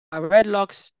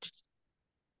Redluxe,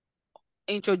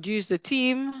 introduce the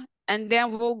team, and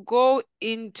then we'll go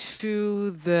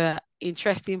into the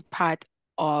interesting part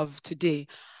of today,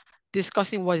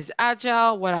 discussing what is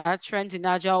Agile, what are trends in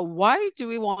Agile. Why do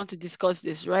we want to discuss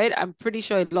this, right? I'm pretty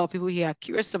sure a lot of people here are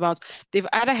curious about, they've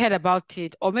either heard about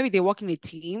it or maybe they work in a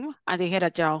team and they heard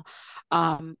Agile.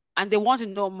 And they want to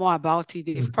know more about it.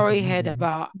 They've probably heard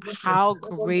about how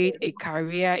great a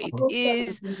career it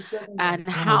is and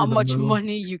how much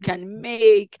money you can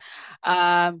make.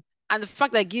 And the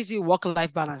fact that it gives you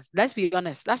work-life balance. Let's be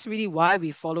honest, that's really why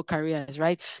we follow careers,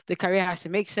 right? The career has to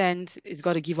make sense. It's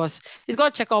got to give us, it's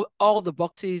got to check out all the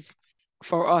boxes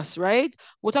for us, right?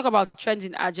 We'll talk about trends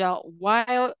in Agile.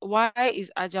 Why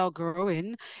is Agile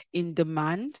growing in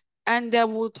demand? And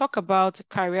then we'll talk about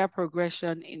career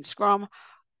progression in Scrum.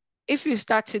 If you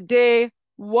start today,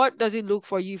 what does it look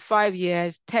for you 5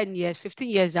 years, 10 years, 15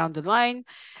 years down the line?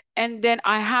 And then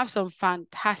I have some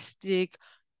fantastic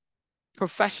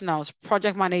professionals,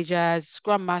 project managers,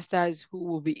 Scrum Masters who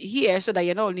will be here so that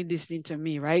you're not only listening to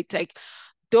me, right? Like,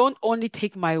 don't only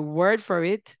take my word for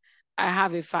it. I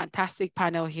have a fantastic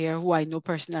panel here who I know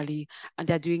personally, and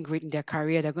they're doing great in their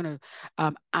career. They're going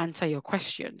to answer your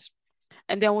questions.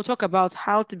 And then we'll talk about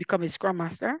how to become a Scrum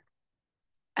Master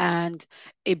and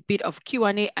a bit of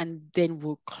Q&A, and then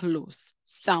we'll close.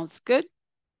 Sounds good?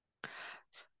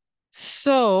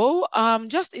 So,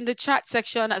 just in the chat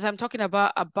section, as I'm talking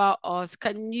about us,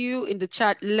 can you in the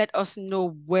chat let us know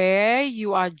where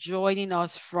you are joining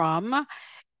us from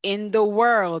in the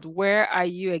world? Where are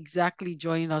you exactly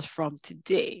joining us from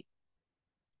today?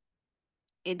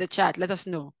 In the chat, let us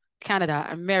know. Canada,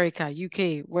 America,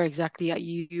 UK, where exactly are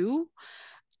you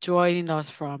joining us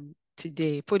from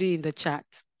today? Put it in the chat.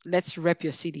 Let's rep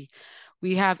your city.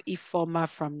 We have Ifoma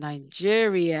from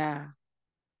Nigeria.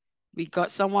 We got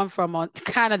someone from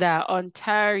Canada,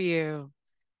 Ontario.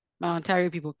 My Ontario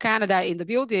people. Canada in the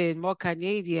building, more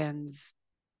Canadians.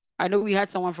 I know we had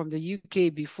someone from the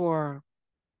UK before.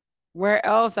 Where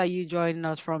else are you joining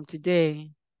us from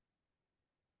today?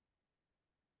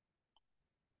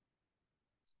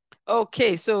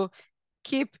 Okay, so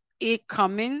keep it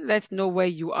coming. Let's know where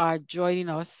you are joining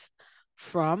us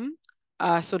from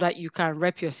so that you can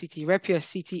rep your city. Rep your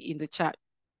city in the chat.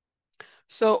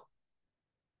 So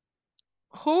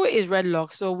who is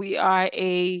Redluxe? So we are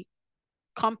a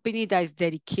company that is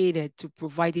dedicated to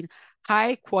providing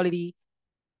high quality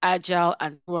Agile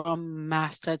and Scrum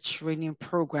Master training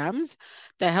programs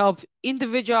that help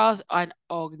individuals and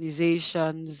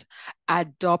organizations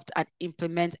adopt and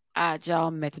implement Agile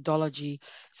methodology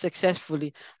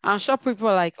successfully. I'm sure people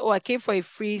are like, oh, I came for a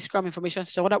free Scrum information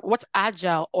session. What's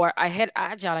Agile? Or I heard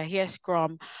Agile, I hear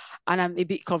Scrum, and I'm a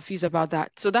bit confused about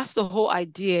that. So that's the whole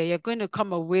idea. You're going to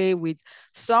come away with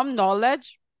some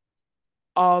knowledge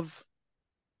of,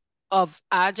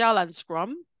 Agile and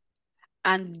Scrum,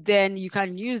 and then you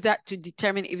can use that to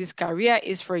determine if this career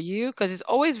is for you, because it's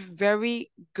always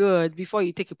very good before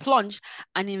you take a plunge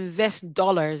and invest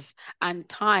dollars and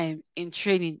time in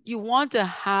training. You want to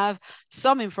have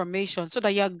some information so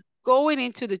that you're going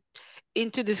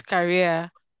into this career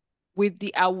with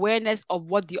the awareness of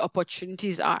what the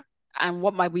opportunities are and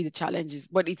what might be the challenges.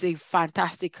 But it's a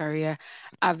fantastic career.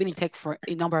 I've been in tech for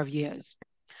a number of years.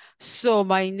 So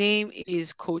my name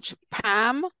is Coach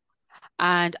Pam,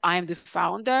 and I'm the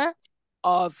founder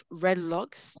of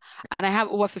Redluxe, and I have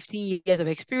over 15 years of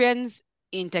experience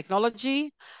in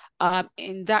technology.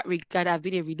 In that regard, I've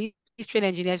been a release train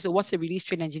engineer. So what's a release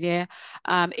train engineer?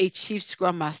 A chief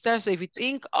Scrum Master. So if you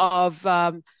think of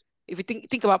if you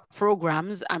think about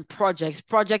programs and projects,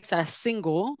 projects are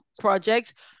single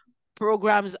projects,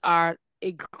 programs are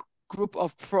a group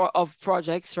of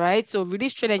projects, right? So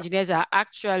release train engineers are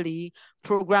actually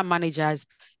program managers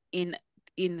in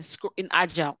in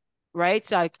Agile, right?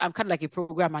 So I'm kind of like a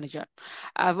program manager.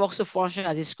 I've also functioned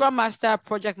as a Scrum Master,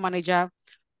 project manager,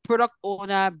 product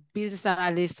owner, business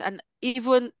analyst, and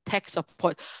even tech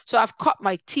support. So I've cut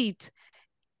my teeth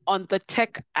on the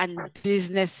tech and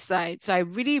business side. So I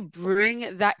really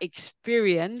bring that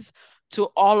experience to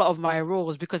all of my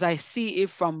roles because I see it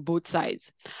from both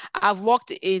sides. I've worked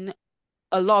in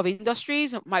a lot of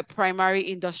industries. My primary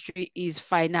industry is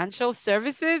financial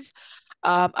services.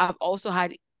 I've also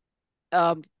had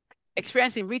um,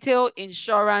 experience in retail,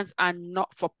 insurance, and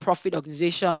not-for-profit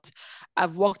organizations.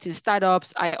 I've worked in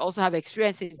startups. I also have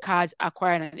experience in cards,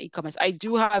 acquiring, and e-commerce. I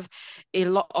do have a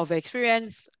lot of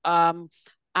experience. And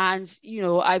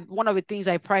I one of the things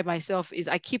I pride myself is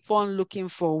I keep on looking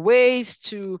for ways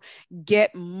to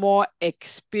get more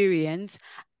experience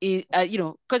in,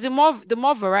 because the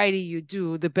more variety you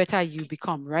do, the better you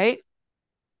become, right?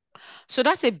 So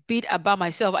that's a bit about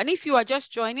myself. And if you are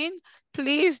just joining,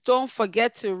 please don't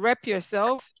forget to rep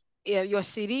yourself, your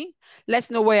city. Let's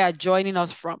know where you're joining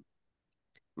us from.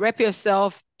 Rep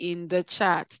yourself in the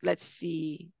chat. Let's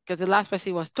see, because the last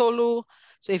person was Tolu.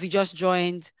 So if you just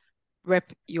joined,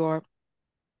 rep your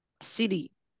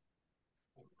city.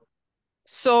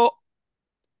 So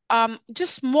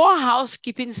just more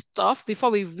housekeeping stuff before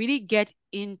we really get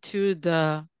into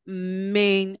the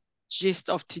main gist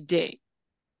of today.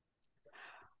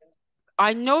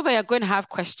 I know that you're going to have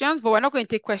questions, but we're not going to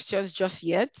take questions just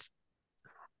yet.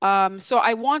 So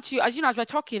I want you, as you know, as we're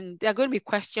talking, there are going to be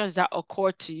questions that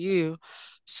occur to you.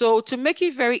 So to make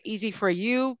it very easy for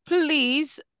you,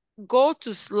 please go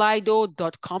to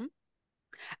slido.com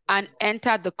and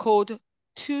enter the code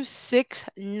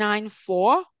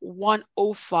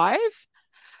 2694105.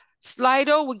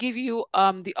 Slido will give you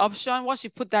the option. Once you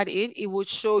put that in, it will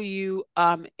show you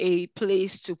a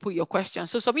place to put your questions.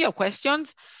 So submit your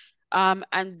questions.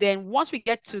 And then once we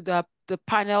get to the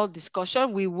panel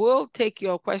discussion, we will take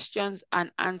your questions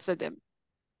and answer them.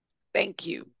 Thank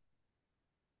you.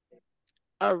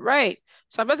 All right.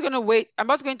 So I'm just going to wait. I'm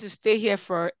not going to stay here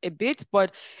for a bit,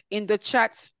 but in the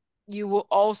chat, you will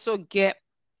also get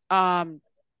someone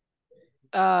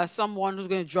who's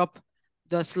going to drop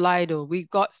the Slido. We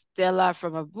got Stella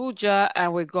from Abuja,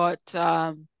 and we got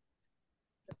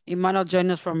Emmanuel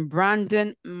joining us from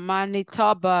Brandon,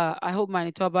 Manitoba. I hope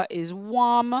Manitoba is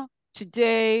warm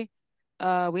today.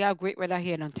 We have great weather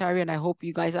here in Ontario, and I hope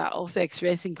you guys are also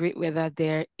experiencing great weather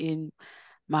there in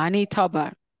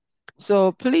Manitoba.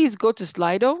 So please go to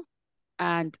Slido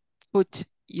and put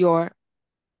your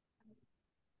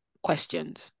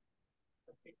questions.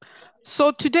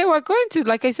 So today we're going to,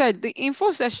 like I said, the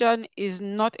info session is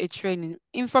not a training.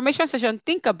 Information session,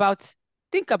 think about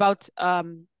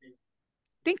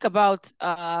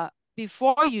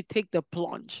before you take the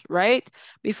plunge, right?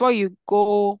 Before you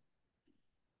go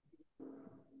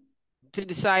to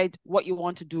decide what you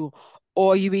want to do,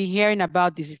 or you've been hearing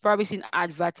about this, you've probably seen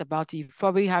adverts about it, you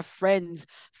probably have friends,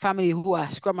 family who are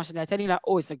Scrum Masters, and they're telling you like,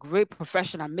 oh, it's a great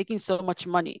profession, I'm making so much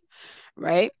money,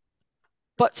 right?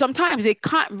 But sometimes they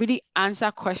can't really answer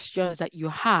questions that you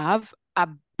have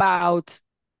about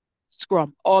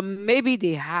Scrum, or maybe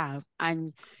they have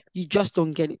and you just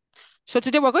don't get it. So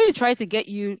today we're going to try to get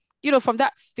you, from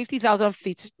that 50,000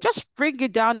 feet, just bring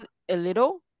it down a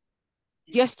little.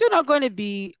 You're still not going to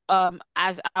be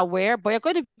as aware, but you're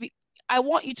going to be, I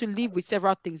want you to leave with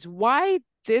several things. Why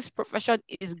this profession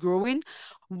is growing,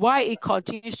 why it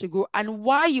continues to grow, and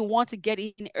why you want to get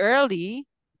in early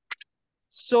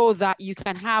so that you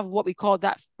can have what we call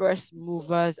that first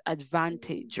movers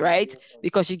advantage, right?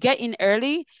 Because you get in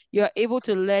early, you're able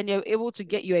to learn, you're able to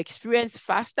get your experience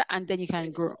faster, and then you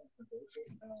can grow.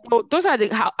 So those are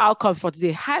the outcomes for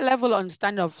today. High level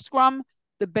understanding of Scrum,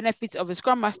 the benefits of a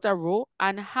Scrum Master role,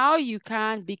 and how you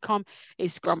can become a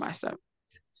Scrum Master.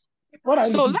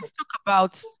 So let's talk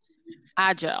about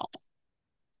Agile.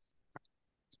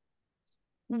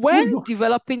 When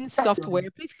developing software,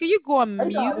 please can you go on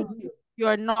mute?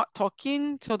 You're not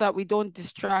talking so that we don't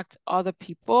distract other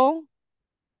people.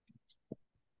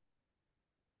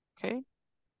 Okay.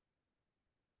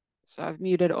 So I've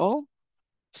muted all.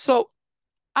 So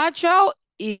Agile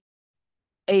is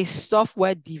a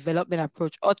software development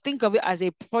approach, or think of it as a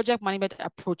project management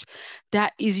approach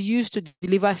that is used to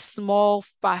deliver small,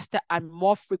 faster, and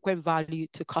more frequent value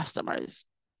to customers.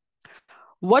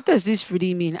 What does this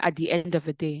really mean at the end of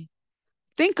the day?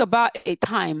 Think about a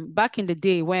time back in the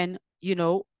day when,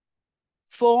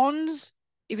 phones,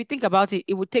 if you think about it,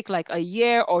 it would take like a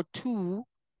year or two,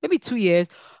 maybe 2 years,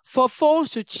 for phones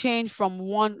to change from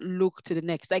one look to the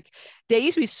next. Like there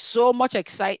used to be so much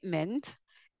excitement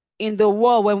in the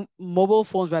world when mobile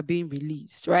phones were being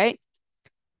released, right?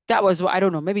 That was, I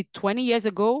don't know, maybe 20 years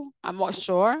ago. I'm not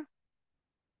sure.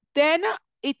 Then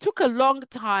it took a long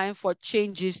time for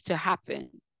changes to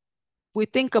happen. We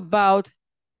think about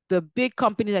the big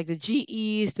companies like the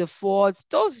GEs, the Fords,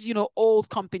 those, old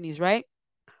companies, right?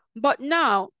 But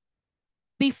now,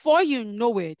 before you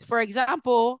know it, for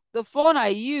example, the phone I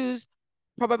use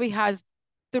probably has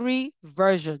 3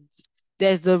 versions.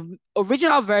 There's the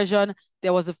original version,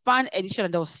 there was a fan edition,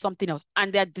 and there was something else.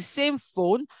 And they're the same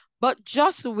phone, but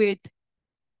just with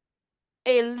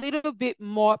a little bit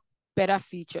more better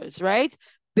features, right?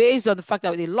 Based on the fact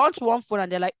that they launched one phone and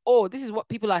they're like, oh, this is what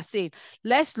people are saying.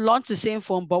 Let's launch the same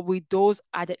phone, but with those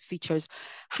added features.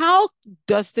 How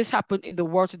does this happen in the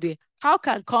world today? How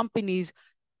are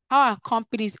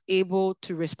companies able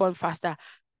to respond faster?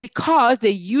 Because they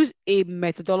use a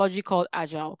methodology called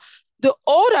Agile. The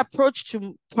old approach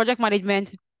to project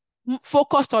management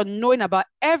focused on knowing about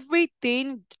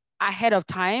everything ahead of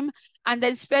time and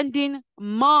then spending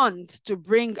months to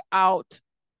bring out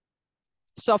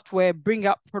software, bring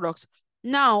out products.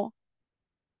 Now,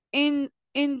 in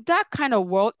that kind of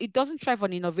world, it doesn't thrive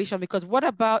on innovation, because what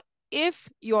about if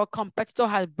your competitor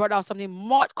has brought out something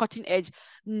more cutting edge,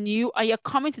 new, and you're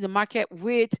coming to the market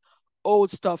with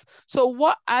old stuff? So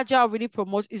what Agile really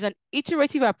promotes is an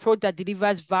iterative approach that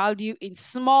delivers value in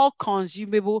small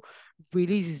consumable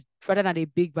releases rather than a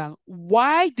big bang.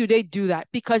 Why do they do that?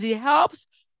 Because it helps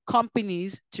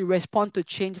companies to respond to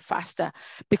change faster.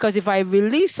 Because if I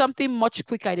release something much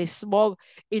quicker in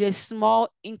a small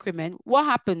increment, what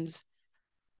happens?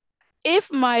 If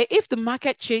the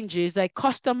market changes, like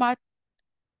customer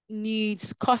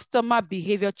needs, customer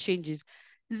behavior changes,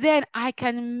 then I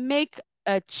can make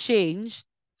a change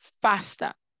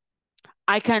faster.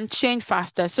 I can change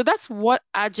faster. So that's what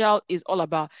Agile is all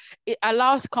about. It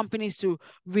allows companies to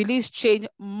release change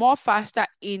more faster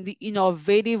in the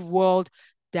innovative world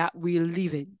that we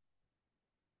live in.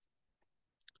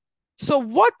 So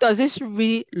what does this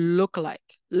really look like?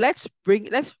 Let's break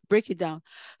it down.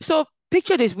 So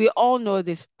picture this. We all know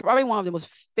this, probably one of the most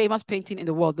famous painting in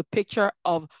the world, the picture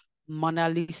of Mona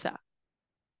Lisa,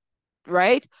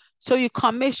 right? So you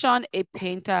commission a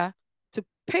painter to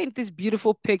paint this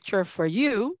beautiful picture for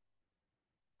you.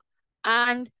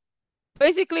 And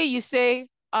basically you say,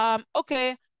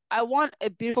 okay, I want a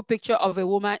beautiful picture of a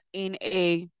woman in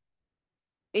a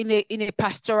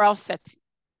pastoral setting.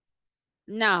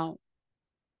 Now,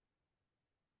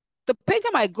 the painter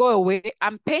might go away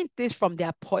and paint this from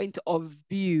their point of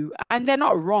view. And they're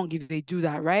not wrong if they do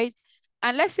that, right?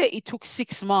 And let's say it took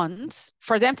 6 months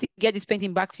for them to get this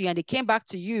painting back to you, and they came back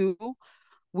to you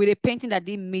with a painting that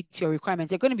didn't meet your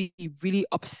requirements. You're going to be really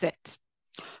upset.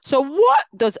 So what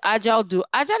does Agile do?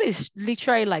 Agile is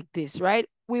literally like this, right?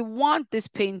 We want this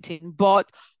painting, but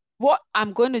what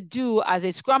I'm going to do as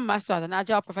a Scrum Master, as an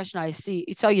Agile professional, I see,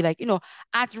 it's tell you, like,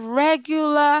 at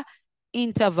regular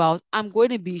intervals, I'm going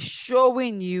to be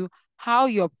showing you how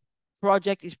your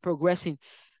project is progressing.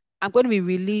 I'm going to be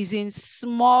releasing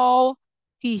small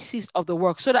pieces of the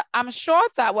work so that I'm sure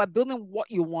that we're building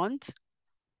what you want.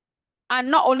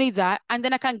 And not only that, and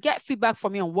then I can get feedback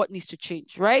from you on what needs to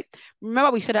change, right?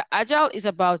 Remember, we said that Agile is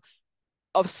about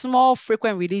of small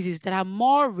frequent releases that are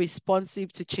more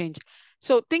responsive to change.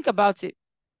 So think about it.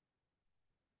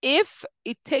 If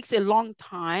it takes a long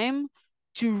time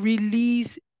to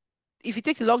release, if it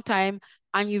takes a long time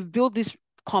and you've built this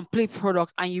complete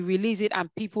product and you release it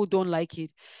and people don't like it,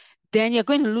 then you're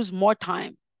going to lose more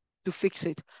time to fix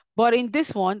it. But in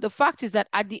this one, the fact is that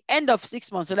at the end of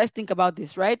 6 months, so let's think about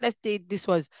this, right? Let's say this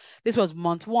was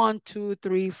month 1, 2,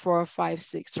 3, 4, 5,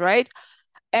 6, right?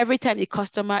 Every time the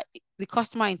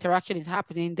customer interaction is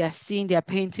happening, they're seeing their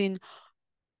painting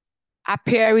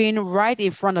appearing right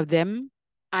in front of them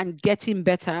and getting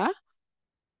better.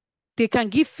 They can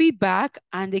give feedback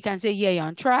and they can say, yeah, you're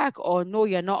on track, or no,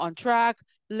 you're not on track.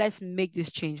 Let's make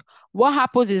this change. What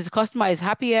happens is the customer is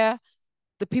happier.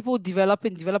 The people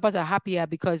developers are happier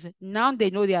because now they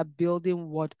know they are building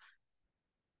what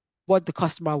the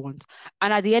customer wants.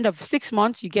 And at the end of 6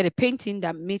 months, you get a painting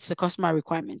that meets the customer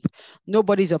requirements.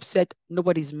 Nobody's upset,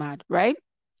 nobody's mad, right?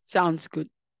 Sounds good.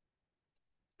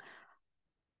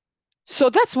 So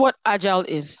that's what Agile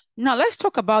is. Now let's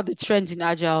talk about the trends in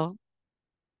Agile.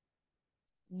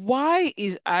 Why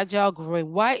is Agile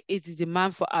growing? Why is the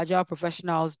demand for Agile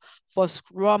professionals, for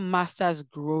Scrum Masters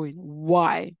growing?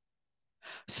 Why?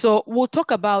 So we'll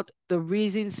talk about the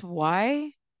reasons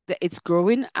why that it's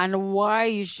growing and why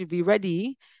you should be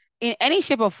ready in any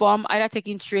shape or form, either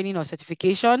taking training or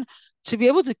certification, to be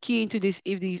able to key into this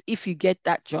if you get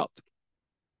that job.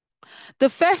 The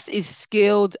first is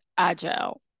skilled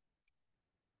Agile.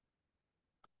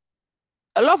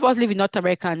 A lot of us live in North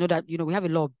America and know that, we have a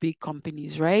lot of big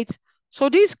companies, right? So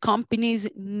these companies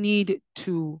need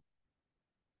to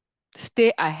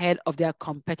stay ahead of their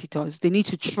competitors. They need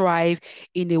to thrive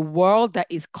in a world that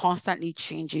is constantly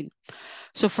changing.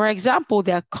 So for example,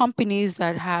 there are companies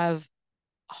that have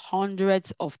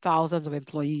hundreds of thousands of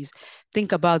employees.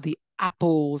 Think about the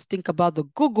Apples, think about the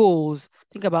Googles,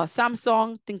 think about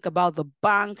Samsung, think about the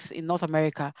banks in North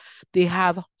America. They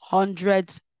have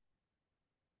hundreds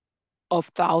of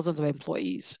thousands of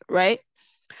employees, right?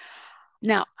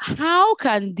 Now, how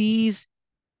can these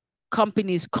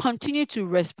companies continue to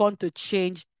respond to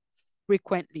change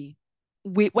frequently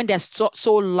when they're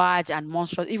so large and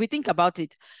monstrous? If we think about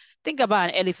it, think about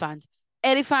an elephant.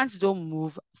 Elephants don't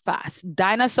move fast.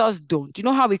 Dinosaurs don't. You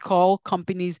know how we call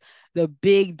companies the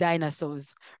big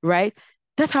dinosaurs, right?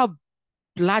 That's how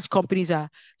large companies are.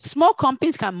 Small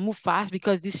companies can move fast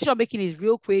because decision making is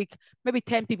real quick. Maybe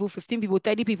 10 people, 15 people,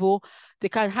 30 people, they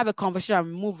can have a conversation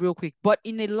and move real quick. But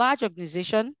in a large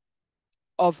organization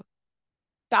of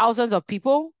thousands of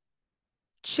people,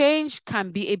 change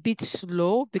can be a bit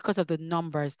slow because of the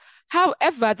numbers.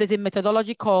 However, there's a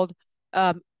methodology called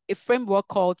a framework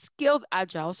called Scaled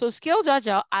Agile. So Scaled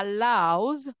Agile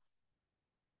allows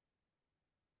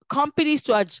companies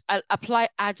to apply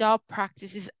agile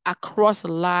practices across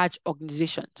large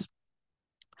organizations.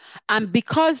 And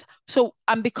because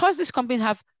these companies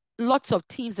have lots of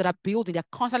teams that are building, they're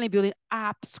constantly building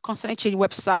apps, constantly changing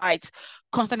websites,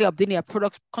 constantly updating their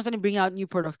products, constantly bringing out new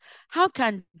products. How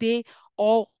can they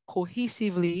all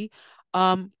cohesively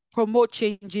promote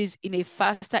changes in a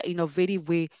faster, innovative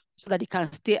way so that they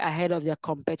can stay ahead of their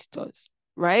competitors,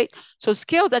 right? So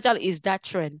scaled agile is that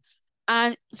trend.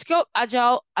 And Scaled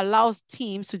Agile allows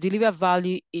teams to deliver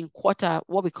value in quarter,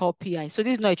 what we call PI. So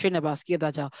this is not a training about Scaled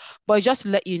Agile, but it's just to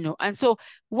let you know. And so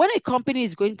when a company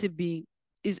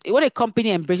when a company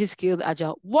embraces Scaled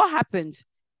Agile, what happens?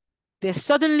 There's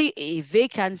suddenly a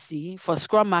vacancy for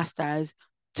Scrum Masters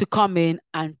to come in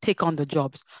and take on the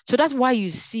jobs. So that's why you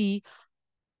see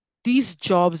these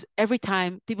jobs every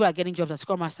time people are getting jobs as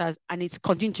Scrum Masters, and it's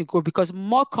continuing to grow because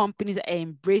more companies are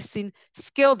embracing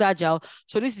scaled agile.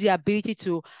 So this is the ability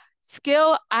to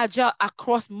scale agile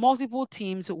across multiple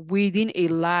teams within a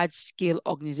large scale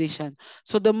organization.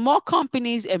 So the more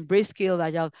companies embrace scaled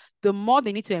agile, the more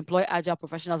they need to employ agile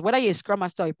professionals. Whether you're a Scrum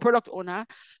Master or a product owner,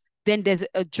 then there's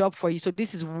a job for you. So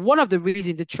this is one of the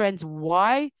reasons, the trends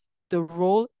why the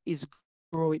role is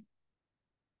growing.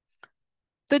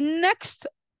 The next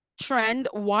trend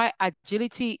why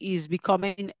agility is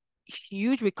becoming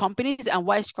huge with companies and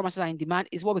why Scrum Masters are in demand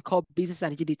is what we call business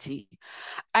agility.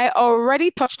 I already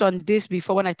touched on this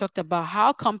before when I talked about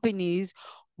how companies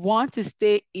want to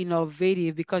stay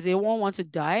innovative because they won't want to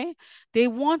die. They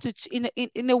want to,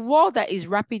 in a world that is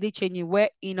rapidly changing, where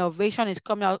innovation is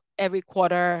coming out every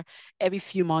quarter, every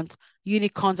few months,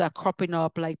 unicorns are cropping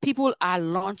up, like people are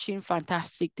launching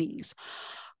fantastic things.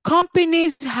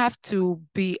 Companies have to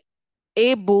be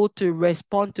able to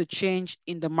respond to change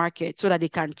in the market so that they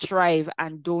can thrive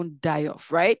and don't die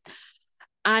off, right?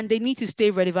 And they need to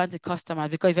stay relevant to customers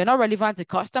because if you're not relevant to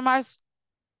customers,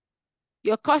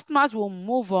 your customers will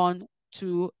move on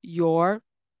to your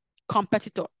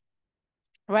competitor,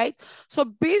 right? So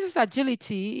business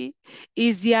agility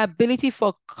is the ability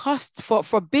for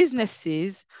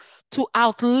businesses to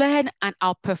outlearn and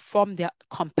outperform their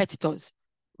competitors,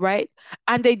 right?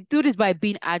 And they do this by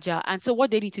being agile. And so what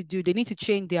they need to do, they need to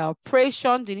change their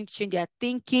operations, they need to change their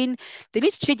thinking, they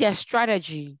need to change their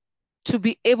strategy to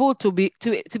be able to be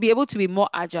more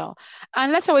agile.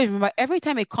 And let's always remember, every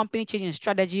time a company changes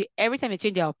strategy, every time they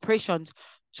change their operations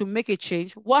to make a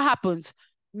change, what happens?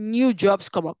 New jobs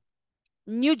come up,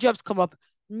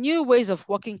 new ways of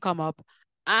working come up.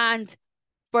 And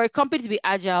for a company to be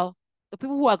agile, the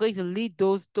people who are going to lead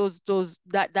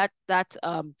that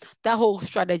whole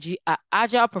strategy are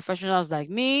agile professionals like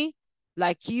me,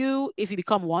 like you, if you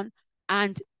become one,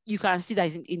 and you can see that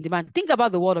it's in demand. Think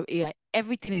about the world of AI.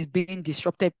 Everything is being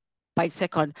disrupted by the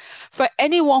second. For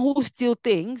anyone who still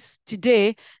thinks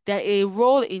today that a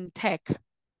role in tech,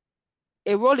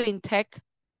 they keep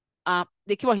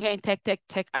on hearing tech,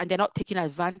 and they're not taking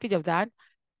advantage of that.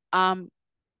 Um,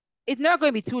 it's never going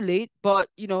to be too late, but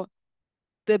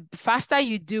the faster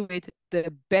you do it,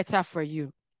 the better for you.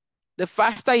 The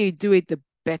faster you do it, the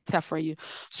better for you.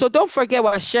 So don't forget,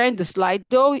 we're sharing the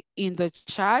Slido in the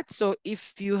chat. So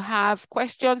if you have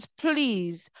questions,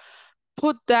 please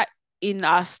put that in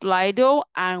our Slido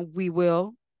and we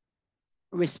will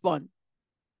respond.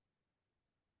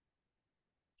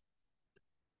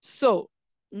 So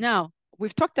now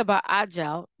we've talked about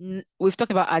Agile, we've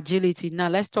talked about agility. Now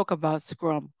let's talk about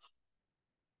Scrum.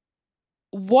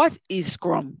 What is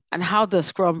Scrum and how does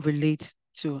Scrum relate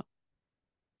to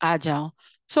Agile?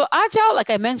 So Agile, like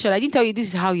I mentioned, I didn't tell you this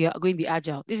is how you're going to be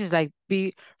Agile. This is like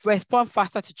respond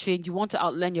faster to change. You want to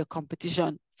outlearn your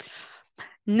competition.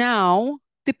 Now,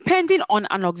 depending on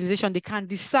an organization, they can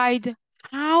decide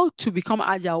how to become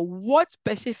Agile. What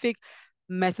specific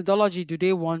methodology do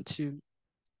they want to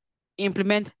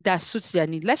implement that suits their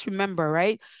need? Let's remember,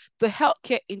 right? The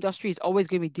healthcare industry is always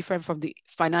going to be different from the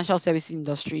financial services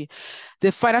industry.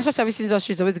 The financial services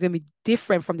industry is always going to be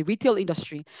different from the retail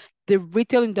industry. The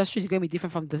retail industry is going to be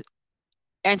different from the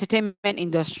entertainment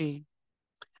industry.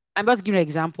 I'm about to give you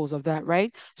examples of that,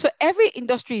 right? So every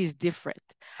industry is different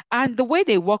and the way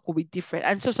they work will be different.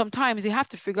 And so sometimes they have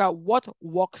to figure out what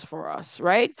works for us,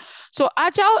 right? So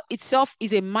Agile itself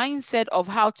is a mindset of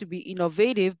how to be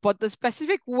innovative, but the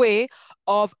specific way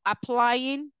of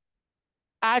applying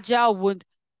Agile would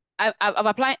of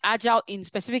applying Agile in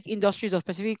specific industries or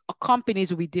specific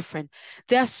companies will be different.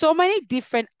 There are so many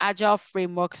different Agile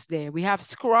frameworks there. We have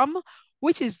Scrum,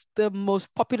 which is the most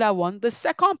popular one. The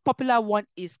second popular one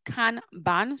is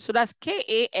Kanban. So that's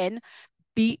Kanban.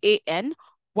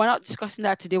 We're not discussing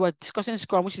that today. We're discussing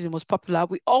Scrum, which is the most popular.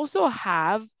 We also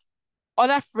have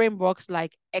other frameworks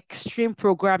like extreme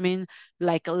programming,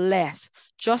 like less,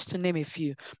 just to name a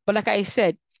few. But like I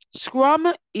said,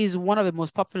 Scrum is one of the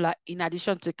most popular in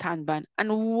addition to Kanban.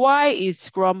 And why is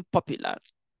Scrum popular?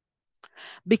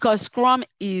 Because Scrum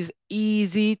is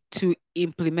easy to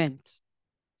implement.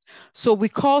 So we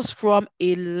call Scrum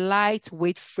a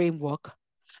lightweight framework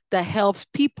that helps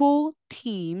people,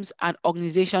 teams, and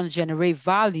organizations generate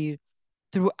value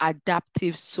through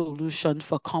adaptive solutions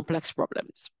for complex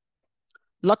problems.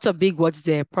 Lots of big words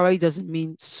there, probably doesn't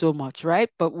mean so much, right?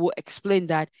 But we'll explain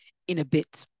that in a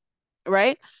bit,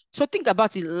 right? So think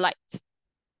about it light.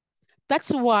 That's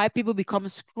why people become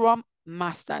Scrum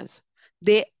Masters.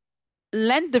 They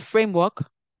learn the framework,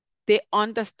 they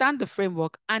understand the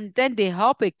framework, and then they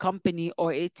help a company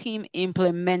or a team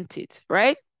implement it,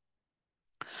 right?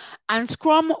 And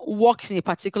Scrum works in a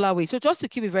particular way. So just to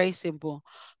keep it very simple,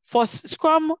 for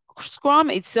Scrum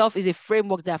itself is a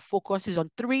framework that focuses on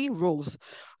three roles,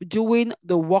 doing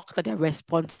the work that they're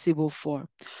responsible for.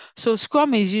 So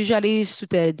Scrum is usually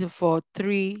suited for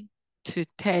 3 to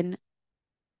 10,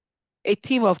 a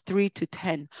team of 3 to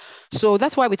 10. So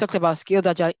that's why we talked about scaled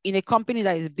agile in a company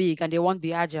that is big and they want to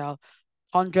be agile,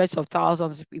 hundreds of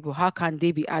thousands of people. How can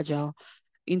they be agile?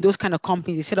 In those kind of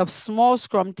companies, they set up small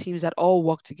Scrum teams that all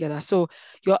work together. So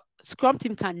your Scrum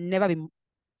team can never be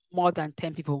more than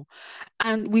 10 people.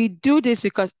 And we do this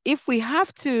because if we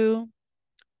have to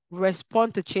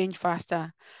respond to change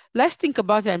faster, let's think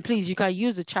about it. And please, you can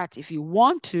use the chat if you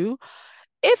want to.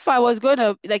 If I was going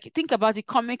to like think about the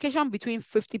communication between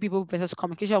 50 people versus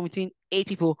communication between 8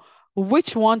 people,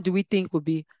 which one do we think would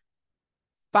be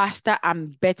faster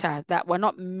and better that we're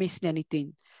not missing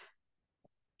anything?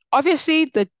 Obviously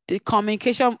the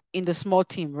communication in the small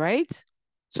team, right?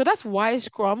 So that's why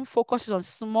Scrum focuses on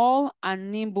small and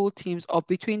nimble teams of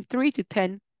between 3 to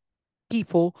 10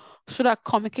 people so that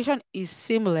communication is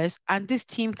seamless and this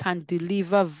team can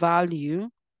deliver value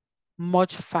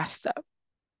much faster.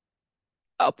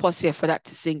 I'll pause here for that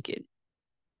to sink in.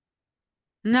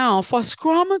 Now, for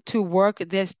Scrum to work,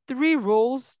 there's 3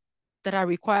 roles that are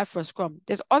required for Scrum.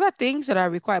 There's other things that are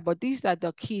required, but these are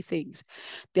the key things.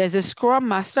 There's a Scrum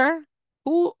Master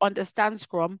who understands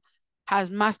Scrum,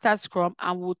 has mastered Scrum,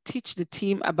 and will teach the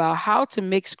team about how to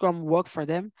make Scrum work for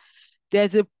them.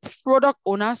 There's a product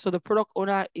owner. So the product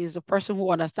owner is the person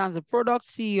who understands the product,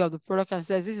 CEO of the product, and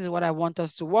says, this is what I want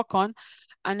us to work on.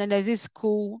 And then there's these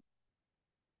cool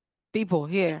people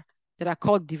here that are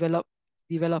called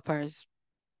developers.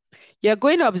 You're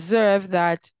going to observe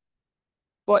that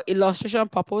for illustration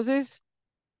purposes,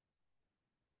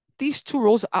 these 2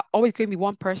 roles are always going to be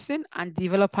one person and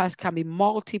developers can be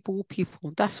multiple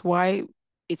people. That's why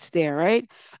it's there, right?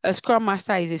 A Scrum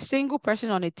Master is a single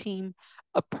person on a team.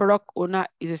 A product owner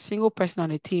is a single person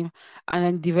on a team. And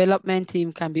then development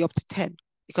team can be up to 10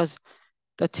 because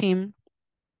the team,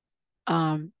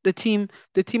 the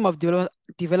team of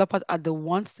developers are the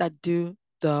ones that do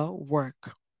the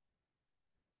work.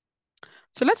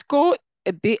 So let's go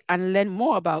a bit and learn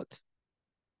more about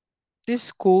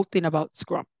this cool thing about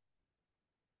Scrum.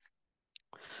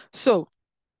 So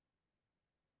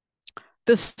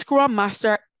the Scrum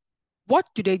Master, what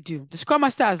do they do? The Scrum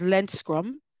Master has learned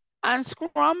Scrum, and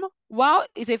Scrum, while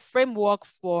it's a framework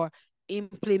for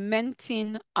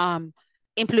implementing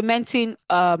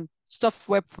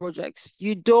software projects,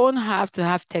 you don't have to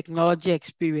have technology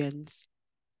experience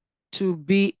to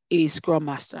be a Scrum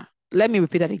Master. Let me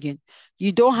repeat that again.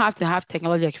 You don't have to have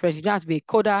technology experience. You don't have to be a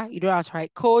coder. You don't have to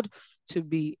write code to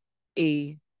be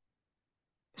a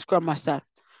Scrum Master.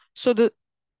 So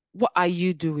what are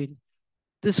you doing?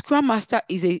 The Scrum Master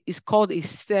is called a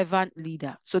servant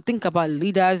leader. So think about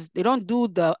leaders. They don't do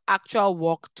the actual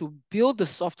work to build the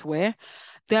software.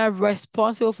 They are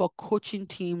responsible for coaching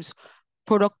teams,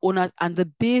 product owners, and the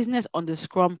business on the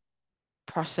Scrum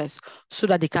process so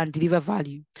that they can deliver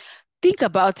value. Think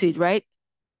about it, right?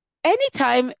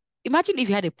 Anytime, imagine if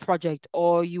you had a project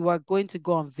or you were going to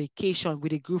go on vacation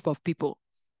with a group of people.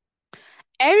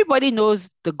 Everybody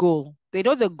knows the goal. They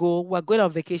know the goal. We're going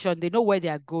on vacation. They know where they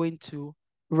are going to,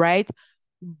 right?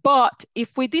 But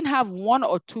if we didn't have one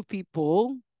or two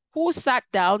people who sat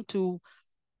down to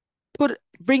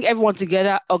bring everyone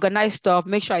together, organize stuff,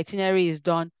 make sure itinerary is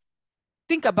done,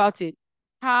 think about it.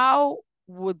 How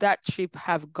would that trip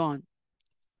have gone?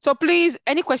 So please,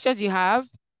 any questions you have,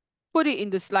 put it in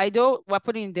the Slido. We're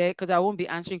putting it there because I won't be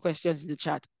answering questions in the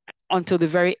chat until the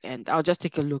very end. I'll just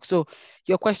take a look. So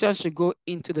your questions should go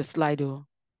into the Slido.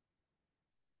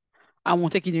 I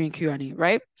won't take it during Q&A,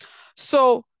 right?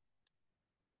 So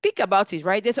think about it,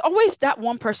 right? There's always that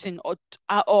one person or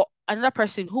another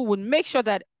person who would make sure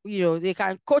that, you know, they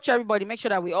can coach everybody, make sure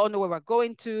that we all know where we're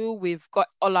going to. We've got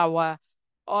all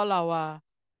our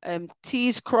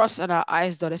T's crossed and our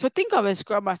I's dotted. So think of a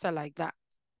Scrum Master like that.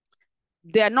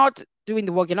 They're not doing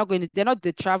the work. They're not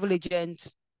the travel agent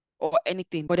or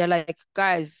anything, but they're like,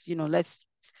 guys, you know, let's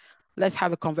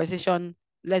have a conversation.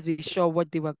 Let's be sure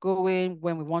what they were going,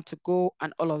 when we want to go,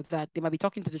 and all of that. They might be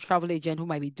talking to the travel agent who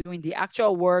might be doing the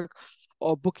actual work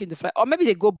or booking the flight, or maybe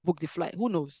they go book the flight. Who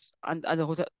knows? And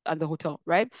the hotel,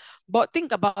 right? But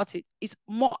think about it. It's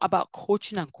more about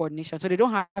coaching and coordination. So they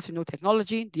don't have to know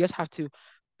technology. They just have to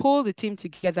pull the team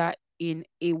together in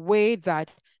a way that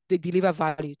they deliver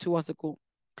value towards the goal.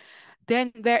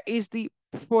 Then there is the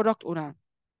product owner,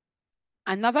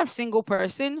 another single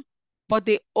person, but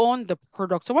they own the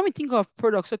product. So when we think of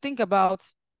products, so think about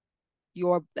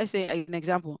your, let's say an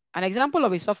example. An example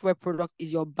of a software product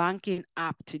is your banking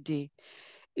app today.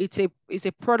 It's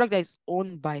a product that is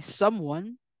owned by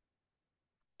someone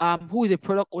who is a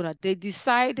product owner. They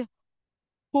decide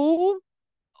who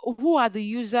are the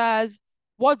users,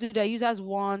 what do the users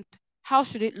want, how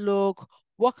should it look,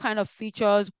 what kind of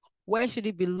features, when should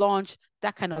it be launched,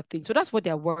 that kind of thing. So that's what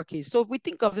their work is. So if we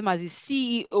think of them as the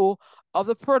CEO of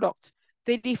the product,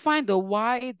 they define the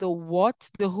why, the what,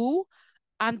 the who,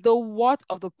 and the what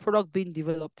of the product being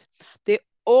developed. They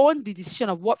own the decision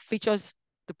of what features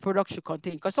the product should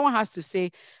contain, because someone has to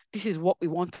say, this is what we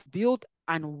want to build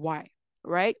and why,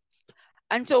 right?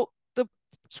 And so the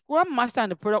Scrum Master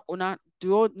and the product owner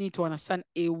don't need to understand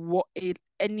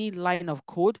any line of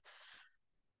code.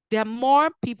 There are more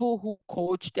people who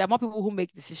coach. There are more people who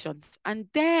make decisions. And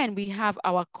then we have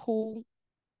our cool,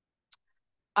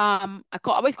 I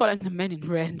always call them the men in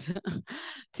red.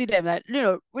 See them, like, you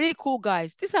know, really cool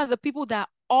guys. These are the people that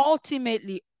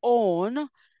ultimately own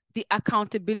the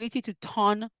accountability to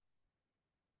turn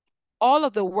all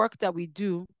of the work that we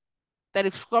do, that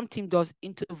a Scrum team does,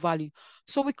 into value.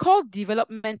 So we call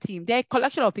development team. They're a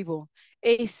collection of people,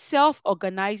 a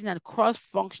self-organizing and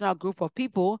cross-functional group of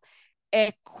people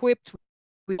equipped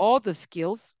with all the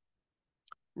skills,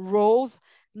 roles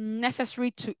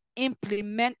necessary to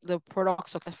implement the product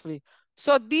successfully.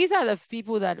 So these are the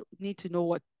people that need to know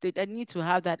what they need to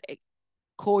have, that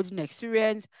coding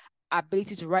experience,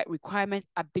 ability to write requirements,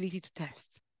 ability to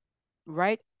test,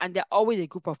 right? And they're always a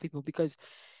group of people because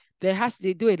they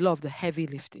do a lot of the heavy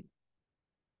lifting.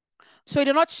 So in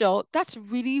a nutshell, that's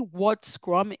really what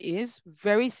Scrum is,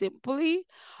 very simply.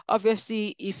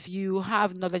 Obviously, if you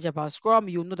have knowledge about Scrum,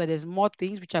 you know that there's more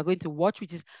things which are going to watch,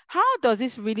 which is how does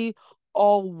this really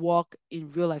all work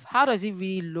in real life? How does it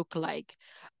really look like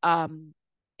in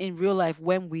real life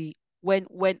when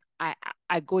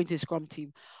I go into a Scrum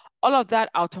team? All of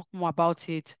that, I'll talk more about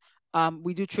it.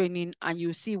 We do training and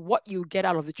you see what you get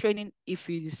out of the training if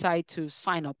you decide to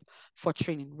sign up for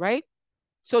training, right?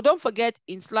 So don't forget,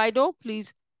 in Slido,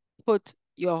 please put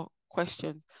your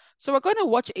question. So we're going to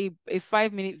watch a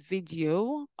 5-minute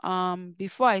video.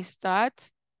 Before I start,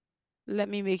 let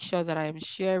me make sure that I am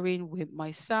sharing with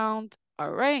my sound. All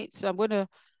right. So I'm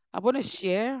gonna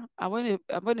share. I'm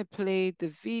gonna play the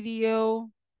video.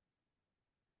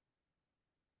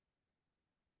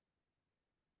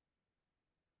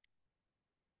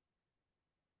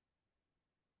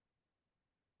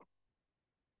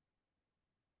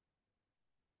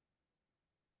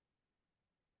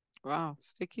 Wow,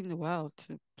 it's taking a while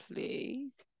to play.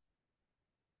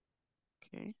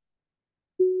 Okay.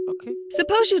 Okay.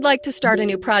 Suppose you'd like to start a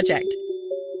new project.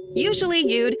 Usually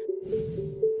you'd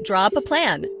draw up a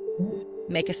plan,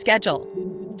 make a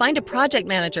schedule, find a project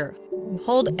manager,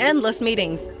 hold endless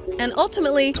meetings, and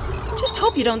ultimately, just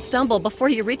hope you don't stumble before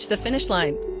you reach the finish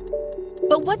line.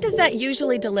 But what does that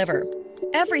usually deliver?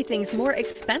 Everything's more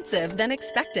expensive than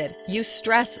expected. You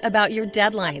stress about your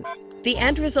deadline. The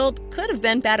end result could have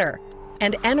been better,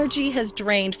 and energy has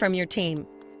drained from your team.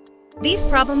 These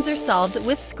problems are solved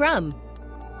with Scrum.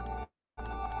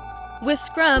 With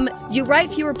Scrum, you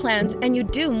write fewer plans and you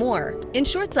do more. In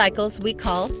short cycles, we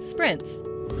call sprints.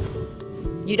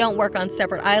 You don't work on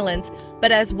separate islands,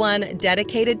 but as one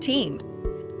dedicated team.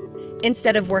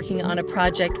 Instead of working on a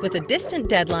project with a distant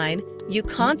deadline, You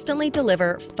constantly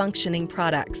deliver functioning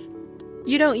products.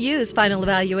 You don't use final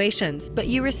evaluations, but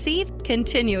you receive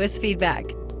continuous feedback.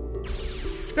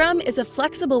 Scrum is a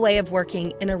flexible way of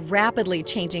working in a rapidly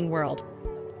changing world.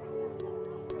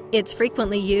 It's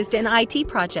frequently used in IT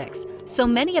projects, so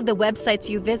many of the websites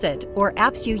you visit or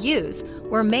apps you use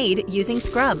were made using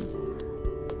Scrum.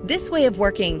 This way of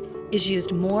working is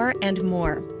used more and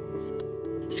more.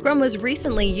 Scrum was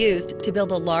recently used to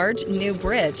build a large new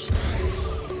bridge,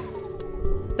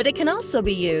 but it can also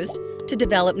be used to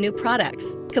develop new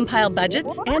products, compile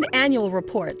budgets and annual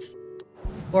reports,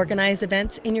 organize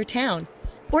events in your town,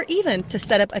 or even to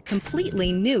set up a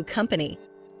completely new company.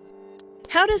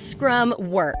 How does Scrum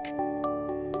work?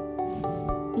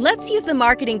 Let's use the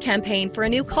marketing campaign for a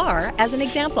new car as an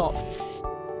example.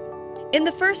 In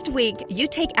the first week, you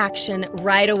take action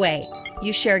right away.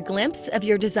 You share a glimpse of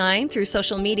your design through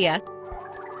social media.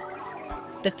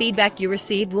 The feedback you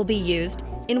receive will be used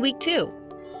in week 2.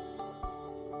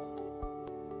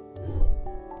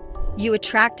 You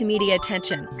attract media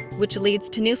attention, which leads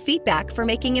to new feedback for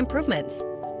making improvements.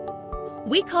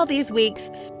 We call these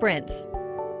weeks sprints,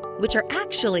 which are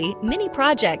actually mini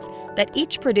projects that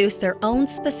each produce their own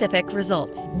specific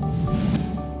results.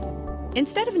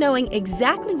 Instead of knowing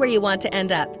exactly where you want to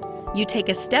end up, you take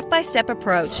a step-by-step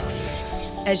approach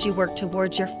as you work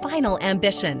towards your final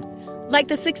ambition, like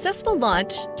the successful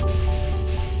launch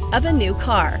of a new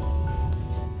car.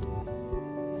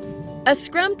 A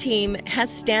Scrum team has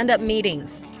stand-up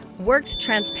meetings, works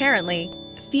transparently,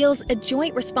 feels a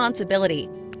joint responsibility,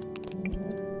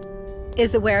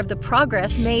 is aware of the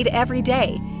progress made every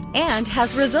day, and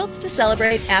has results to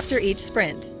celebrate after each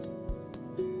sprint.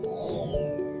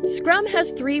 Scrum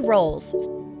has 3 roles.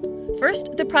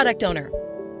 First, the product owner,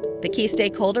 the key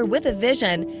stakeholder with a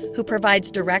vision who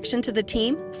provides direction to the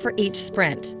team for each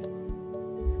sprint.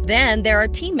 Then there are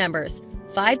team members,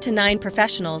 5 to 9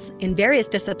 professionals in various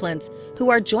disciplines who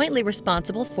are jointly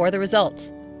responsible for the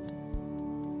results.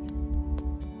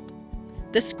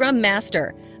 The Scrum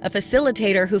Master, a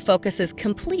facilitator who focuses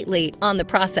completely on the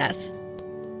process.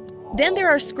 Then there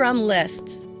are Scrum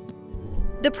lists,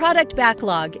 the product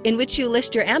backlog in which you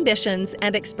list your ambitions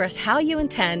and express how you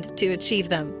intend to achieve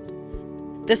them.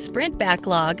 The sprint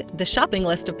backlog, the shopping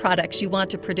list of products you want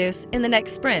to produce in the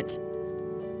next sprint.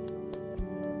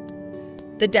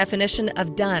 The definition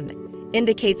of done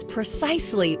indicates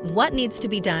precisely what needs to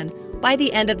be done by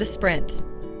the end of the sprint.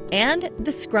 And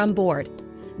the Scrum board.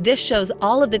 This shows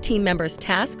all of the team members'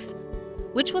 tasks,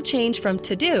 which will change from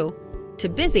to do, to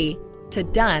busy, to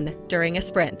done during a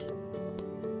sprint.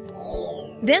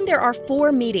 Then there are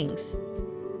 4 meetings.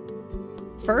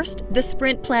 First, the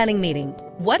sprint planning meeting.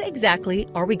 What exactly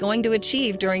are we going to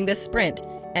achieve during this sprint,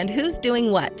 and who's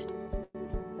doing what?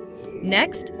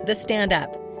 Next, the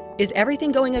stand-up. Is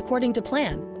everything going according to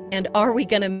plan, and are we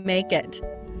going to make it?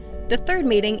 The third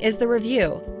meeting is the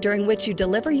review, during which you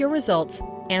deliver your results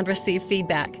and receive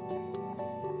feedback.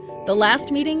 The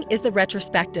last meeting is the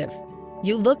retrospective.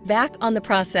 You look back on the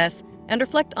process and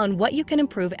reflect on what you can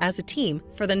improve as a team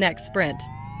for the next sprint.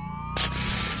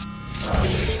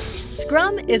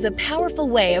 Scrum is a powerful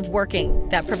way of working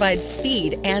that provides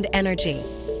speed and energy.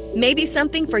 Maybe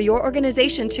something for your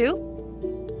organization too?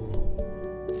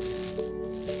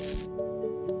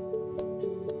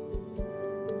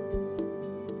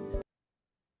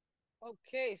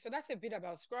 Okay, so that's a bit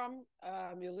about Scrum.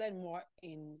 You'll learn more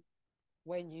in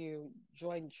when you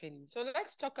join training. So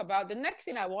let's talk about the next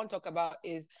thing I want to talk about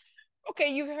is, okay,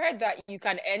 you've heard that you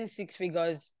can earn 6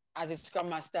 figures as a Scrum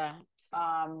Master,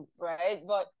 right?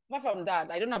 But apart from that,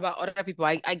 I don't know about other people.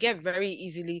 I get very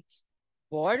easily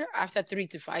bored after 3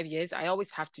 to 5 years. I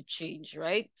always have to change,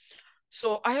 right?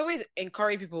 So I always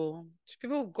encourage people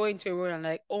go into a role and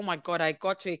like, oh my God, I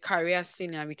got to a career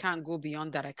ceiling and we can't go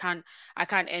beyond that. I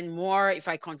can't earn more if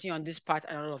I continue on this path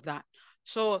and all of that.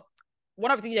 So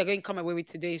one of the things you're going to come away with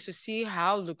today is to see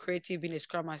how lucrative being a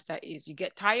Scrum Master is. You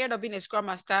get tired of being a Scrum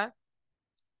Master,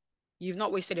 you've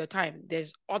not wasted your time.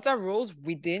 There's other roles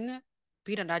within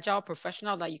being an agile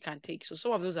professional that you can take. So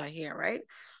some of those are here, right?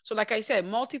 So like I said,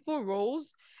 multiple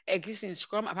roles exist in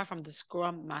Scrum apart from the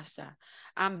Scrum Master.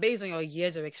 And based on your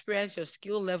years of experience, your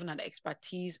skill level and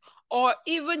expertise, or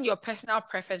even your personal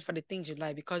preference for the things you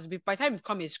like, because by the time you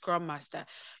become a Scrum Master,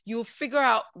 you figure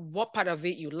out what part of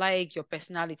it you like, your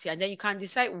personality, and then you can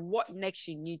decide what next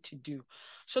you need to do.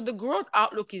 So the growth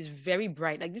outlook is very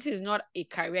bright. Like this is not a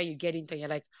career you get into and you're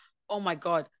like, oh my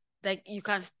God, like you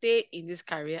can stay in this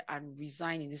career and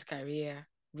resign in this career,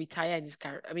 retire in this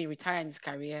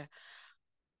career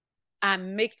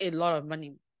and make a lot of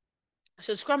money.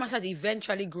 So Scrum Masters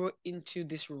eventually grow into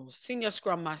this role. Senior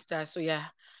Scrum Master. So yeah,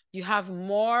 you have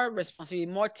more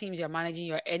responsibility, more teams you're managing,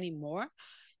 you're earning more.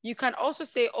 You can also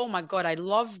say, oh my God, I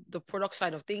love the product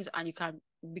side of things, and you can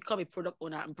become a product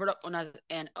owner, and product owners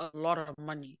earn a lot of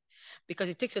money because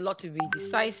it takes a lot to be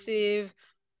decisive,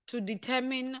 to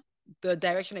determine the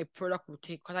direction a product will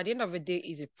take. Because at the end of the day,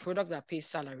 it's a product that pays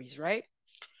salaries, right?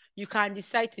 You can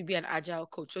decide to be an agile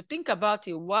coach. So think about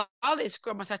it. While a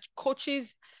Scrum Master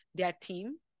coaches their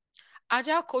team,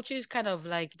 agile coaches kind of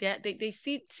like they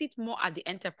sit more at the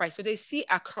enterprise, so they see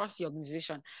across the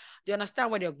organization. They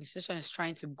understand where the organization is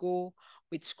trying to go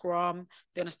with Scrum.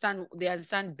 They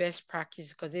understand best practice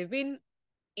because they've been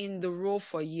in the role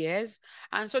for years,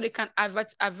 and so they can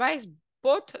advise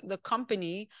both the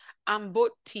company and both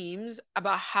teams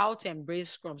about how to embrace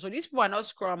Scrum. So these people are not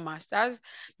Scrum Masters.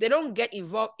 They don't get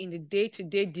involved in the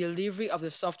day-to-day delivery of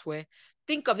the software.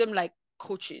 Think of them like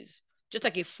coaches, just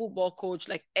like a football coach,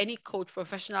 like any coach,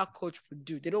 professional coach would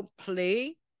do. They don't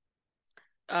play.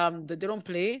 They don't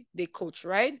play. They coach,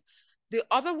 right? The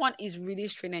other one is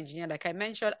release train engineer. Like I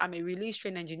mentioned, I'm a release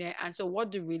train engineer. And so what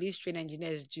do release train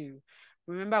engineers do?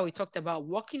 Remember, we talked about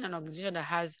working in an organization that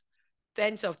has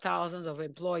tens of thousands of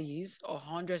employees or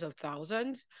hundreds of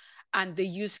thousands, and they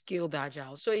use scaled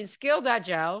agile. So in scaled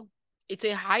agile, it's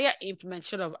a higher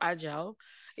implementation of agile.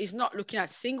 It's not looking at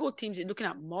single teams, it's looking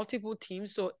at multiple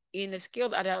teams. So in a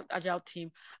scaled agile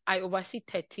team, I oversee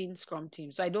 13 Scrum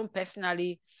teams. So I don't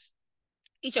personally,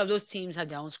 each of those teams have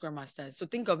their own Scrum Masters. So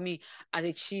think of me as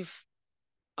a chief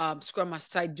Scrum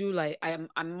Master. I do like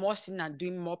I'm more seen at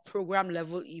doing more program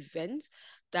level events,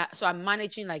 that so I'm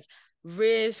managing like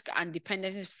risk and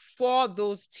dependencies for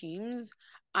those teams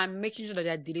and making sure that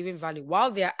they're delivering value while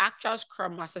they're actual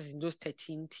Scrum Masters in those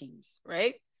 13 teams,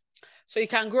 right? So you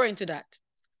can grow into that.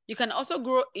 You can also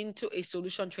grow into a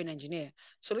solution train engineer.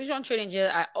 Solution train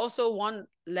engineers are also one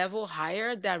level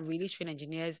higher than release train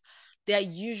engineers. They're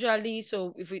usually,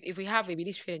 so if we have a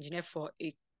release train engineer for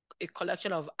a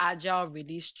collection of agile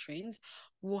release trains,